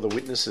remember a lot of the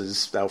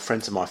witnesses, they were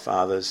friends of my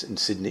father's in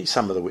Sydney,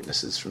 some of the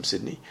witnesses from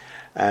Sydney,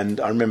 and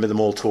I remember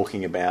them all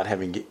talking about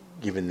having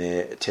given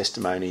their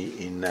testimony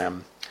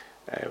in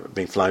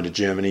being flown to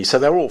Germany. So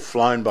they were all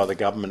flown by the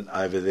government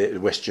over there, the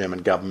West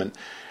German government,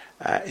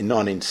 In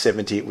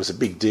 1970, it was a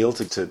big deal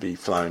to be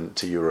flown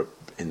to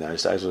Europe in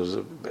those days.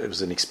 It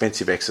was an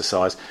expensive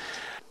exercise.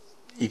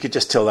 You could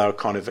just tell they were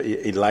kind of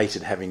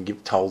elated having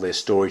told their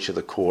story to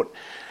the court.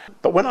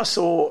 But when I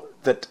saw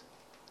that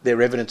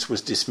their evidence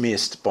was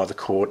dismissed by the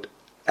court,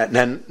 and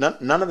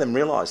none of them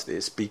realised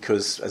this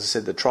because, as I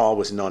said, the trial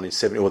was in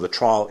 1970, or the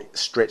trial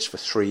stretched for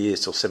 3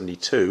 years till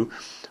 72.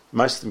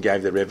 Most of them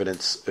gave their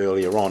evidence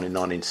earlier on in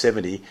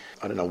 1970.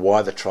 I don't know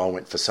why the trial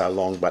went for so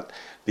long, but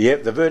the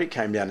verdict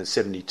came down in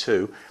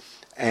 72,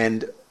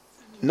 and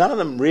none of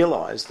them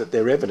realised that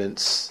their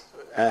evidence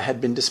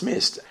had been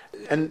dismissed.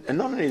 And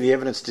not only the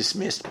evidence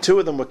dismissed, two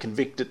of them were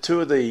convicted.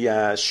 Two of the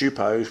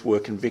Shupos were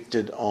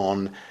convicted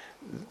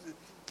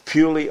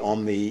purely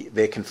on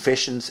their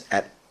confessions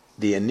at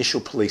the initial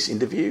police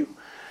interview.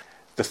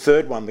 The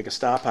third one, the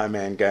Gestapo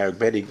man Georg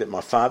Bettig, that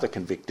my father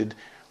convicted,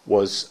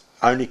 was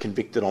only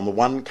convicted on the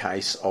one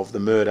case of the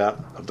murder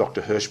of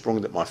Dr.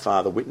 Hirschsprung that my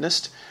father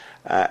witnessed.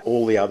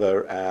 All the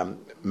other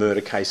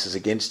murder cases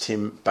against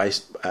him,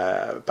 based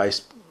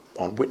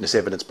on witness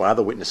evidence by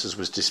other witnesses,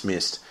 was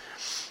dismissed.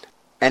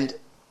 And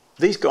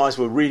these guys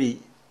were really,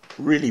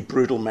 really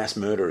brutal mass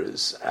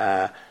murderers.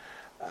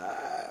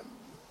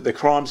 The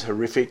crimes are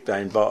horrific. A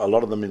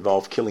lot of them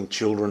involved killing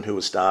children who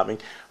were starving.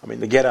 I mean,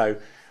 the ghetto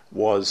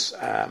was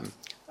a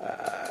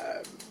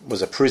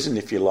prison,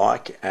 if you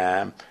like.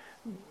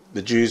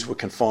 The Jews were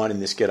confined in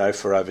this ghetto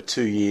for over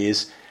 2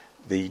 years.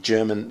 The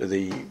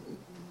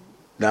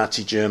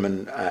Nazi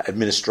German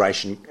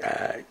administration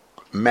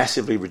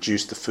massively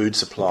reduced the food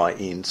supply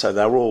in, so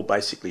they were all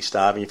basically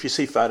starving. If you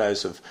see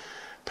photos of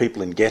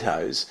people in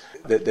ghettos,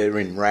 that they're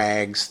in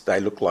rags, they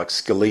look like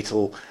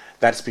skeletal.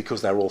 That's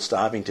because they were all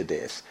starving to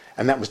death,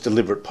 and that was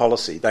deliberate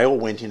policy. They all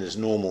went in as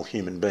normal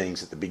human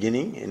beings at the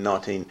beginning, the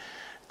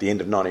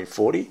end of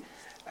 1940,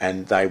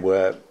 and they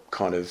were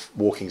kind of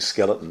walking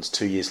skeletons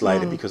 2 years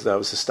later because there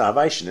was a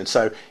starvation. And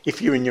so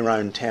if you're in your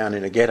own town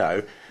in a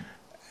ghetto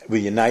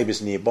with your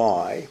neighbours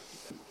nearby,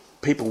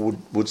 people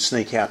would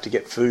sneak out to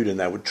get food and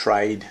they would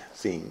trade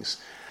things.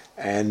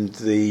 And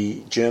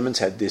the Germans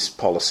had this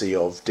policy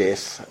of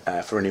death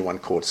for anyone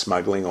caught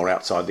smuggling or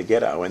outside the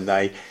ghetto, and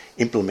they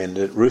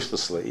implemented it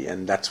ruthlessly.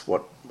 And that's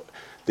what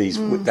these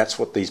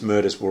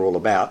murders were all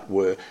about,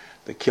 were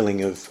the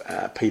killing of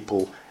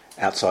people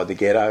outside the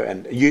ghetto.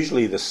 And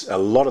usually a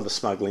lot of the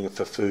smuggling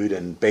for food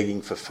and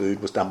begging for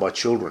food was done by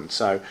children.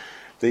 So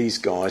these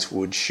guys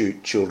would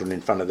shoot children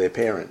in front of their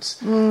parents.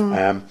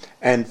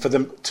 And for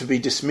them to be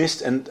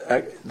dismissed, and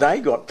they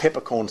got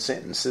peppercorn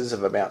sentences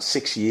of about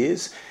 6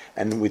 years,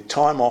 and with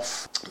time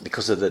off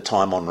because of the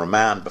time on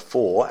remand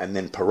before and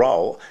then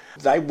parole,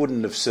 they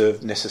wouldn't have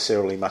served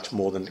necessarily much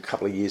more than a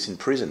couple of years in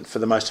prison for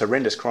the most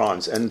horrendous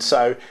crimes. And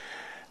so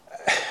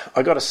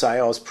I got to say,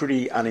 I was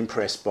pretty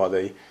unimpressed by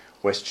the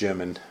West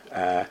German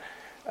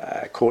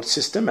court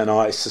system, and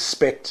I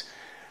suspect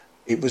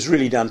it was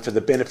really done for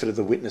the benefit of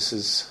the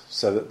witnesses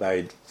so that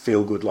they'd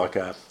feel good, like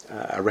a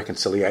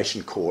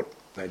reconciliation court.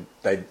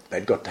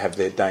 They'd got to have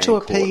their day in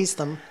court. To appease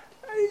them.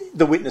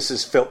 The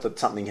witnesses felt that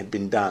something had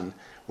been done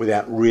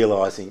without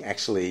realising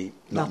actually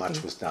not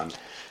much was done.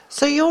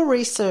 So your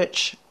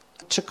research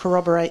to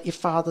corroborate your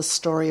father's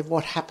story of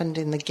what happened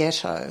in the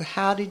ghetto,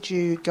 how did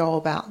you go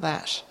about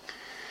that?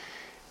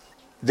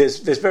 There's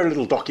very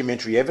little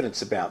documentary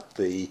evidence about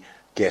the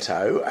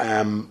ghetto.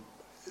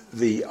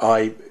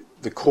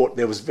 The court,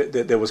 there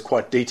was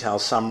quite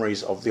detailed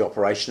summaries of the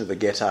operation of the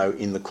ghetto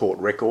in the court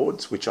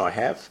records, which I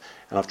have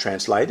and I've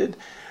translated.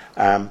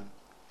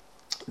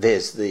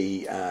 There's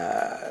the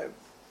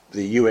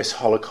US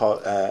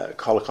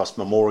Holocaust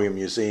Memorial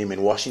Museum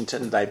in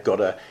Washington. They've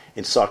got an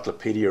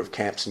encyclopedia of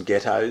camps and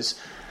ghettos.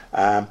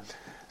 And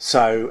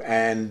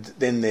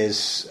then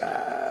there's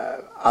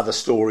other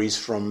stories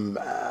from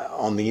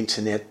on the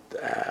internet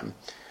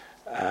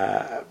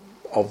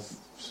of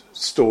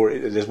story.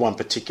 There's one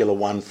particular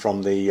one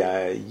from the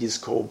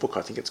Yizkor book,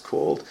 I think it's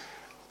called,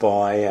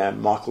 by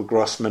Michael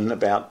Grossman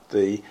about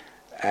the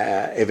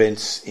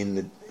events in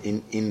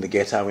the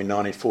ghetto in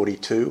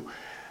 1942.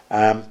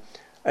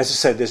 As I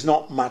said, there's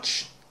not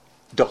much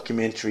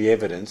documentary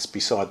evidence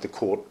beside the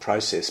court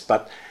process,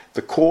 but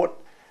the court,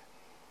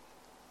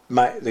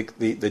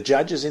 the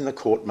judges in the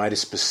court made a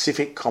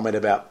specific comment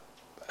about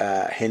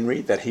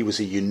Henry, that he was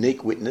a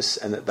unique witness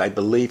and that they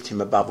believed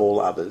him above all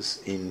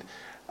others in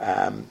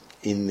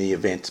the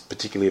event,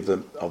 particularly of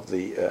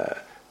the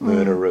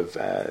murder of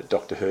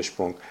Dr.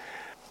 Hirschsprung.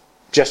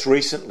 Just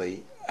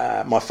recently,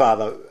 my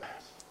father,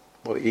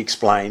 he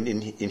explained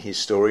in his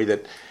story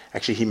that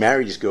actually he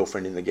married his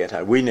girlfriend in the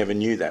ghetto. We never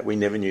knew that. We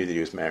never knew that he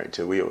was married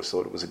to her. We always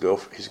thought it was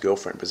his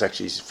girlfriend. It was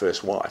actually his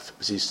first wife. It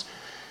was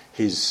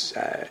his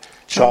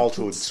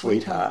childhood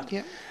sweetheart.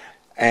 Yep.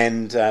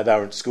 And they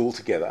were at school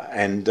together.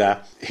 And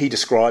he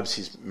describes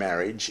his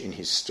marriage in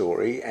his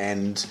story,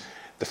 and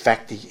the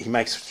fact that he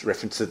makes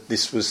reference that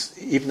this was,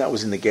 even though it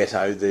was in the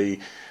ghetto, the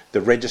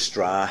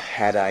registrar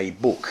had a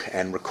book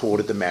and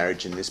recorded the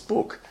marriage in this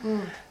book.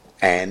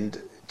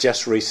 And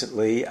just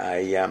recently,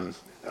 a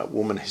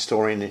woman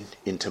historian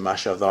in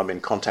Tomasha that I'm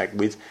in contact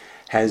with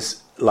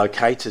has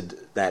located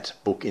that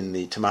book in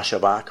the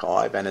Tomashov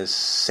archive and has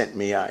sent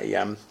me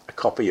a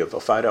copy of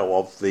a photo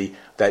of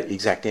that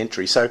exact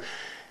entry. So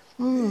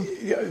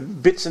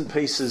bits and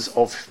pieces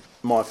of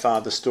my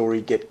father's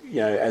story get,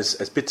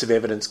 as bits of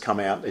evidence come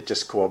out, it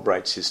just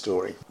corroborates his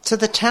story. So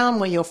the town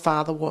where your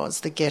father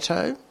was, the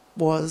ghetto,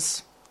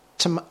 was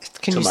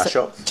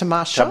Tomashov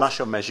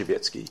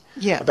Mazhevetsky.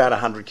 Yeah. About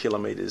 100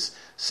 kilometres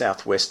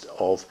southwest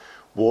of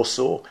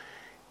Warsaw,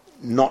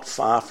 not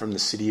far from the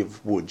city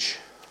of Łódź.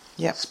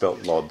 Yep.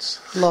 Spelt Lodz.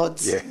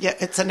 Lodz. Yeah. Yeah,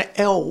 it's an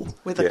L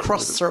with a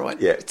cross through it.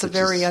 Yeah, it's a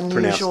very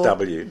unusual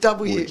W.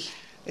 Łódź.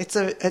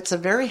 It's a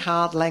very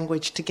hard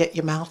language to get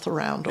your mouth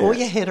around or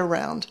your head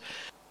around.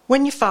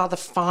 When your father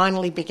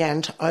finally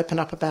began to open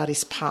up about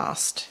his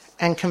past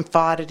and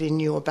confided in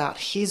you about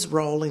his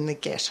role in the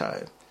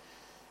ghetto,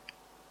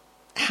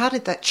 how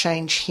did that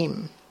change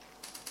him?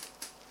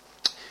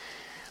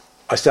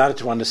 I started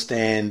to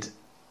understand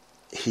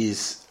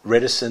his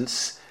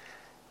reticence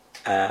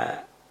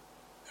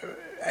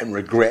and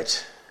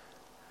regret,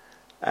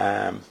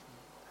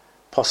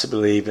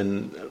 possibly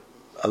even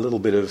a little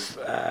bit of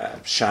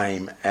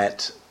shame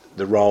at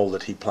the role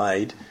that he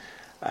played.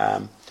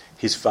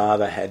 His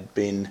father had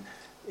been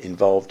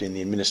involved in the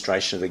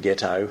administration of the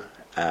ghetto,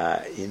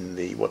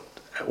 what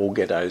all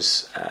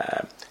ghettos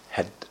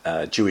had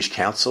a Jewish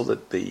council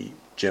that the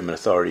German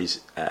authorities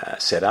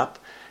set up.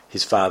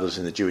 His father was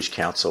in the Jewish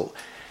council,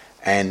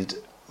 and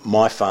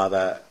my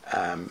father,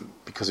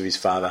 because of his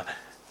father,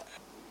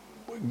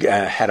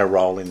 had a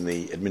role in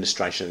the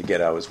administration of the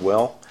ghetto as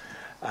well.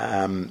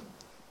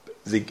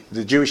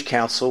 The Jewish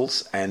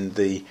councils and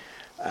the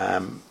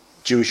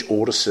Jewish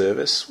order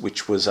service,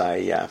 which was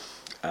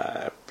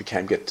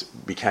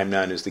became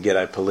known as the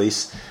ghetto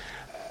police,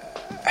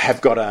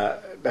 have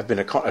been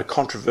a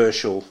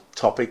controversial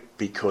topic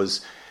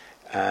because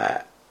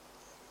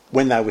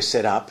when they were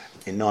set up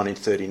in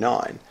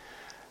 1939,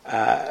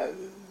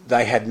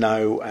 they had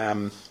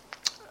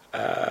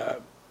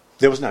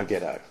there was no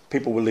ghetto.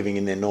 People were living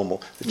in their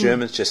normal. The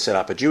Germans just set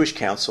up a Jewish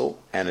council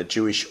and a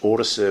Jewish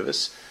order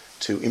service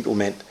to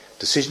implement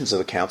decisions of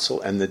the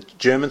council, and the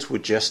Germans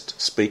would just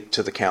speak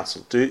to the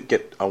council.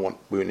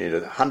 We need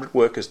 100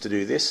 workers to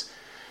do this.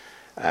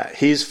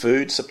 Here's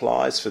food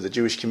supplies for the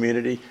Jewish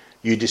community.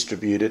 You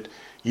distribute it.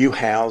 You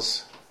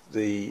house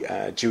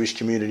the Jewish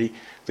community.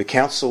 The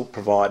council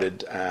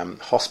provided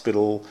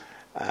hospital,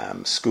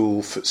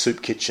 school,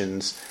 soup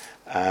kitchens,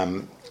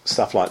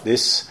 stuff like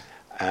this,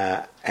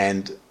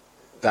 and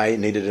they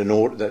needed an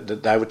order.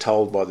 They were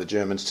told by the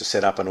Germans to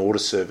set up an order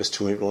service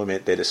to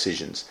implement their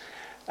decisions.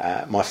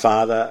 My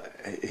father,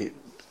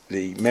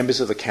 the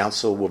members of the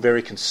council were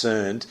very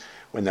concerned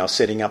when they were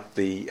setting up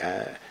the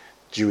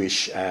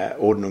Jewish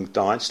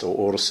Ordnungsdienst or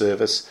order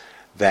service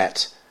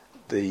that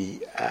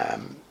the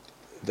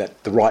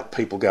right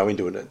people go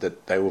into it.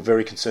 That they were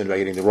very concerned about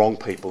getting the wrong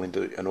people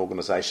into an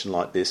organisation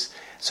like this.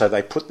 So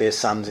they put their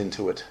sons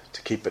into it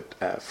to keep it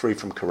free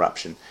from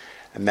corruption,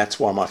 and that's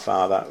why my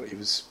father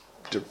was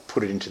to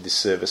put it into this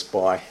service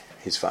by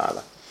his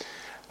father.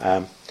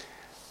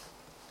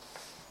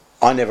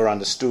 I never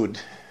understood,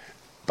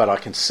 but I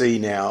can see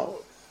now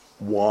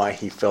why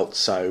he felt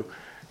so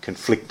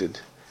conflicted,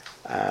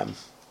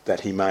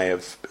 that he may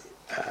have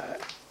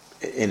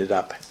ended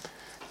up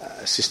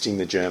assisting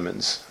the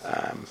Germans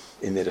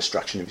in their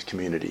destruction of his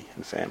community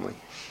and family.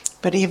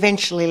 But he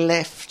eventually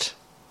left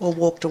or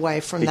walked away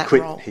from that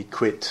role. He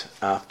quit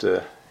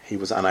after he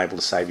was unable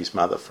to save his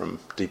mother from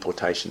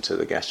deportation to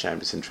the gas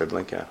chambers in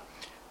Treblinka.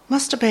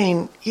 Must have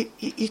been,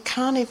 you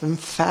can't even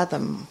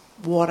fathom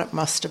what it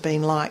must have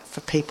been like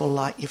for people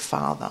like your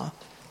father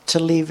to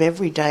live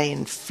every day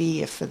in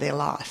fear for their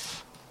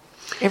life.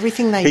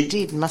 Everything they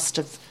did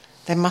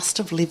they must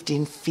have lived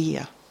in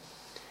fear.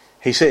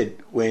 He said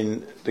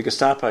when the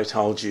Gestapo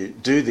told you,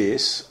 do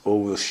this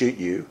or we'll shoot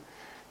you,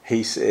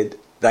 he said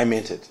they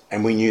meant it,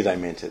 and we knew they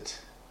meant it,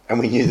 and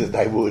we knew that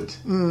they would.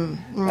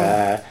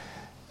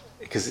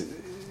 Because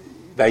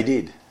they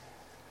did.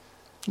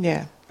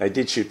 Yeah. They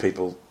did shoot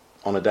people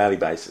on a daily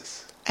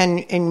basis.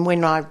 And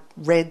when I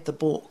read the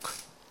book,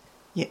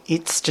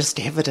 it's just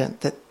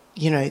evident that,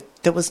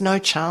 there was no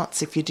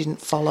chance if you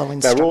didn't follow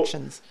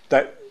instructions.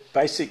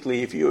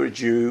 Basically, if you were a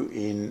Jew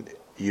in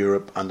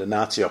Europe under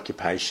Nazi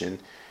occupation,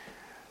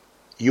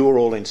 you were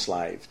all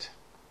enslaved.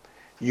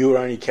 You were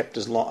only kept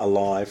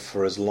alive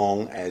for as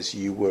long as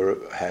you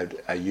had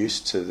a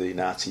use to the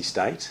Nazi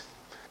state,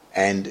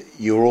 and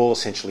you were all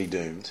essentially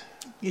doomed.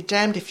 You're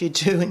damned if you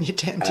do and you're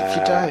damned if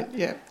you don't,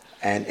 yeah.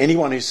 And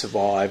anyone who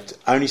survived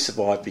only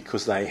survived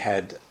because they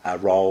had a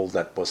role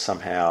that was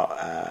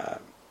somehow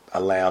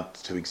allowed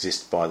to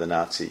exist by the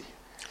Nazi.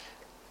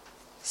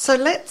 So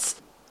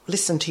let's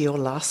listen to your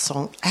last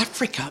song,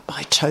 Africa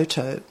by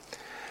Toto.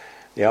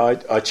 Yeah,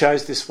 I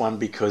chose this one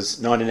because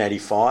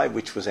 1985,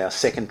 which was our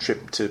second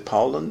trip to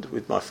Poland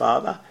with my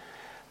father,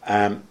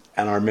 and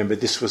I remember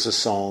this was a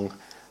song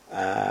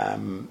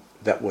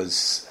that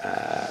was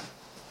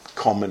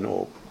common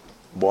or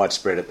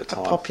widespread at the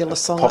time. Popular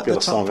song at the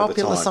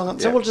time.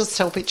 So we'll just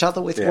help each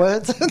other with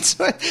words.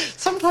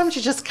 Sometimes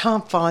you just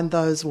can't find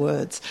those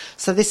words.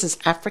 So this is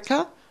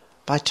Africa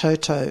by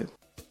Toto.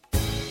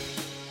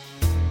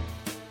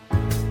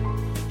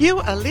 You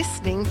are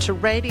listening to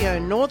Radio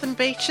Northern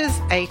Beaches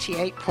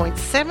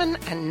 88.7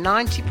 and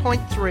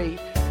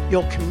 90.3,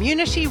 your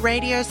community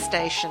radio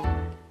station.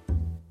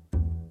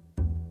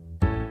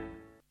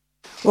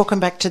 Welcome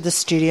back to the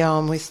studio.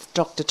 I'm with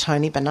Dr.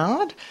 Tony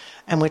Bernard,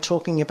 and we're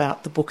talking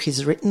about the book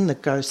he's written, The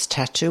Ghost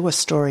Tattoo, a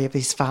story of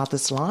his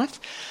father's life.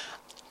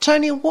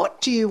 Tony,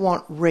 what do you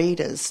want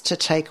readers to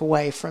take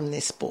away from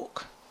this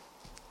book?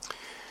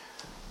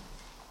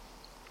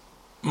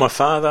 My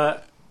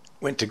father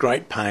went to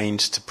great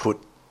pains to put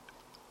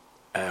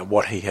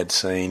what he had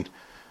seen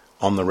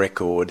on the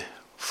record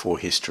for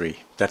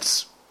history.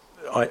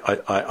 I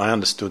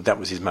understood that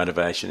was his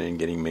motivation in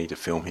getting me to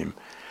film him,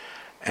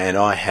 and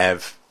I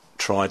have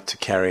tried to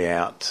carry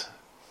out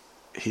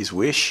his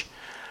wish.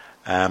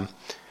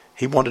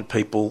 He wanted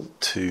people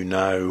to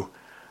know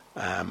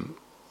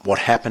what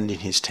happened in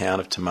his town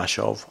of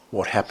Tomashov,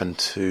 what happened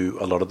to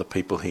a lot of the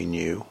people he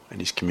knew in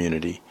his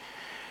community.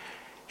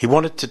 He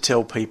wanted to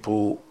tell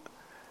people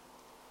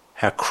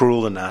how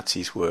cruel the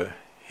Nazis were.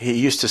 He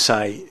used to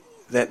say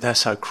that they're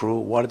so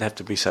cruel. Why did they have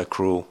to be so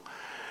cruel?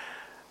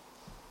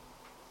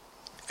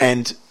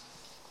 And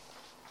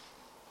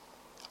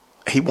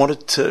he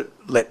wanted to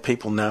let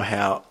people know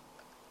how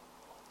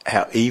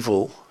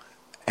evil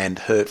and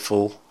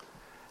hurtful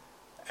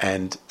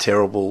and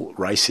terrible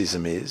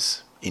racism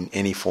is in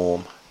any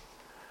form.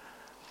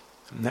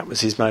 And that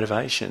was his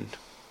motivation.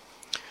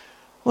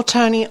 Well,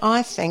 Tony,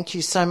 I thank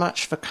you so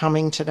much for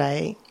coming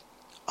today.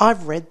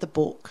 I've read the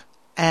book,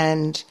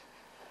 and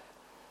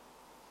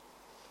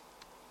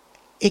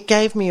it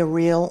gave me a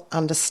real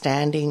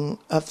understanding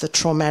of the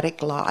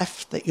traumatic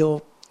life that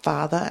your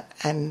father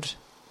and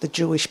the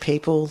Jewish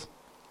people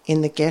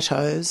in the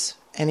ghettos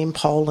and in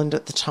Poland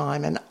at the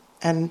time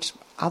and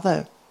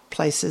other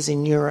places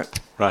in Europe,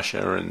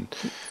 Russia and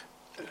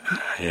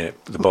the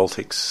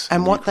Baltics,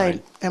 and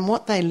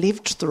what they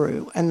lived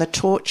through, and the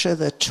torture,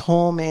 the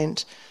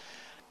torment,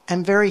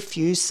 and very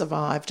few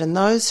survived. And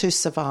those who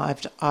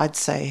survived, I'd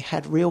say,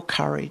 had real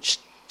courage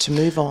to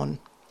move on.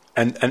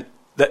 And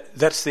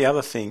that's the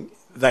other thing.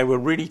 They were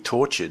really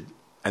tortured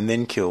and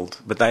then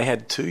killed, but they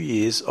had 2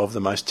 years of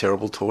the most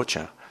terrible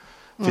torture,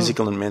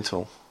 physical and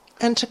mental.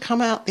 And to come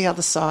out the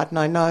other side, and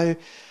I know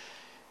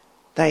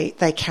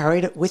they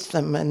carried it with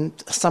them, and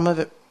some of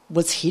it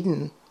was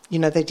hidden. You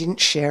know, they didn't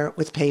share it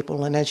with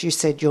people. And as you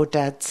said, your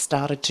dad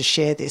started to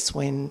share this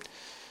when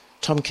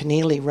Tom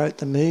Keneally wrote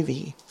the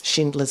movie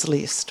Schindler's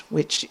List,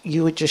 which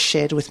you had just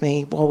shared with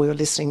me while we were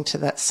listening to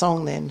that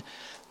song then,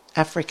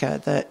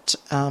 Africa, that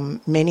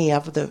many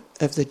of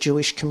the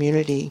Jewish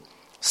community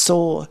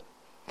saw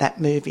that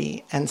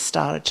movie and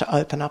started to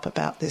open up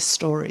about their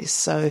stories.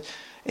 So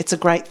it's a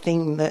great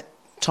thing that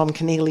Tom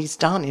Keneally's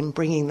done in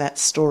bringing that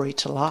story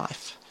to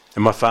life.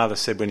 And my father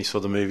said when he saw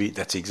the movie,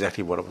 that's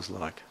exactly what it was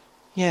like.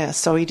 Yeah,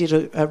 so he did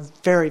a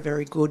very,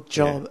 very good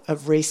job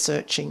of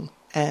researching,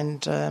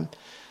 and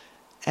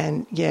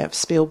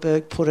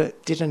Spielberg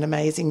did an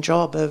amazing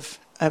job of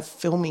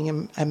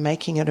filming and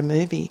making it a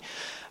movie.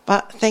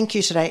 But thank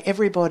you today,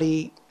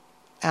 everybody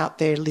out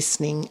there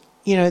listening.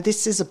 You know,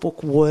 this is a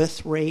book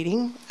worth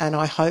reading, and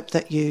I hope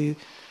that you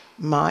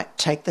might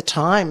take the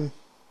time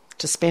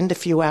to spend a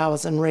few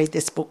hours and read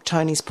this book.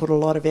 Tony's put a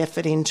lot of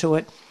effort into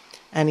it,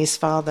 and his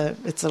father,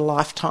 it's a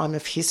lifetime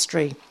of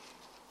history.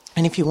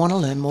 And if you want to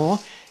learn more,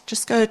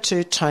 just go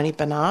to Tony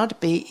Bernard,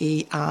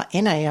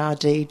 bernard.com.au.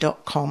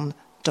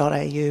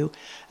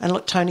 And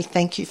look, Tony,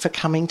 thank you for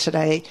coming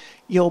today.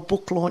 Your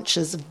book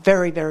launches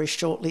very, very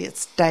shortly.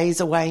 It's days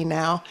away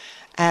now,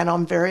 and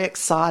I'm very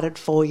excited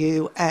for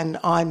you, and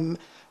I'm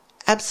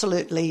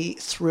absolutely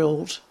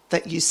thrilled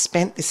that you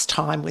spent this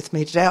time with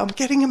me today. I'm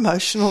getting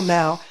emotional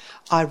now.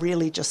 I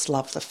really just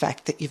love the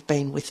fact that you've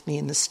been with me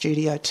in the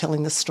studio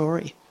telling the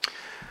story.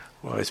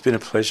 Well, it's been a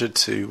pleasure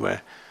to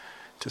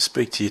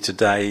speak to you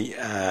today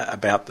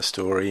about the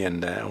story,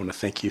 and I want to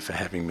thank you for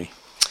having me.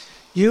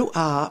 You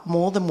are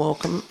more than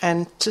welcome.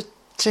 And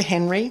to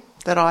Henry,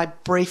 that I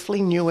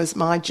briefly knew as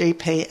my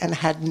GP and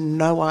had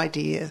no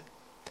idea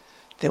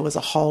there was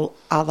a whole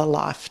other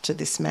life to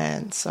this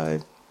man.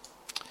 So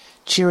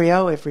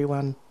cheerio,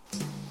 everyone.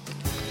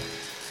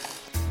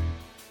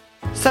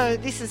 So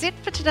this is it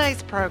for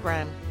today's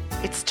program.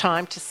 It's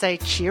time to say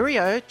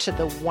cheerio to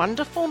the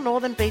wonderful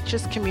Northern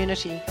Beaches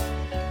community.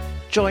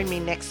 Join me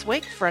next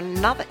week for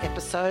another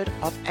episode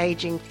of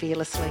Aging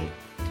Fearlessly.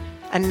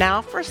 And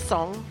now for a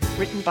song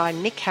written by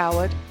Nick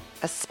Howard,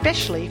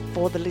 especially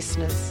for the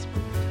listeners.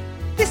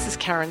 This is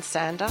Karen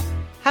Sander.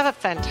 Have a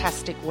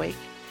fantastic week.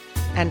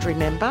 And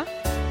remember,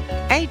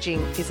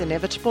 aging is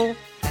inevitable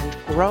and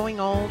growing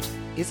old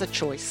is a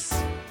choice.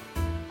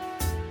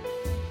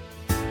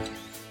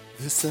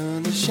 The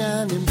sun is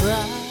shining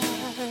bright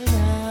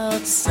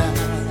outside.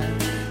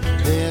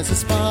 There's a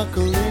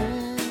sparkle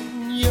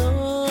in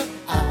your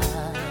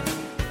eye.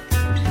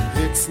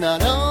 It's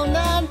not all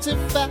 9 to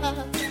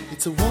 5.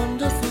 It's a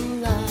wonderful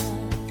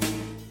life.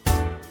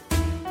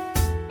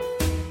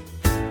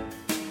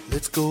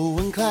 go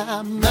and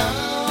climb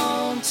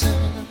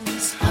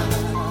mountains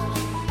high,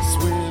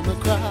 swim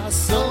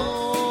across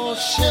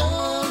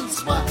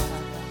oceans wide,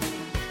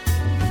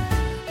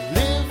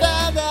 live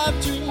out our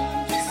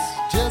dreams,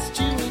 just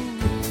you and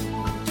me.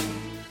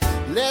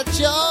 Let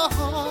your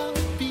heart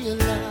be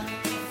alive.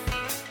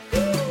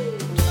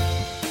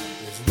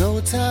 There's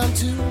no time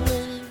to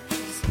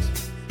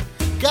waste.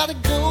 Gotta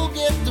go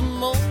get the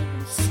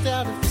most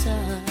out of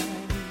time.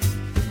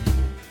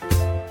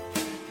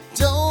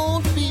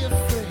 Don't be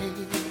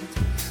afraid,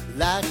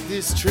 like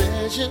this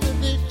treasure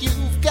that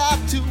you've got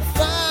to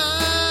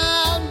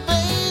find.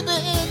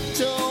 Baby,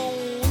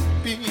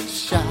 don't be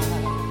shy.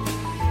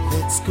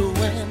 Let's go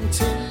and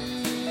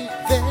take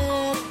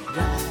that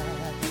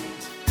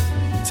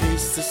ride.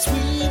 Taste the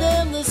sweet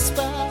and the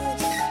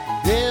spice,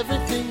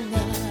 everything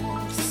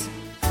nice.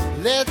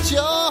 Let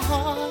your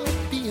heart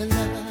be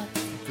alive.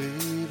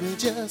 Baby,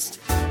 just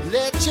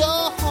let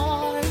your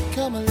heart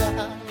come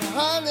alive,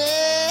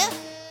 honey.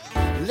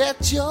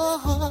 Let your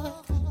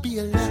heart be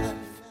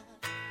alive.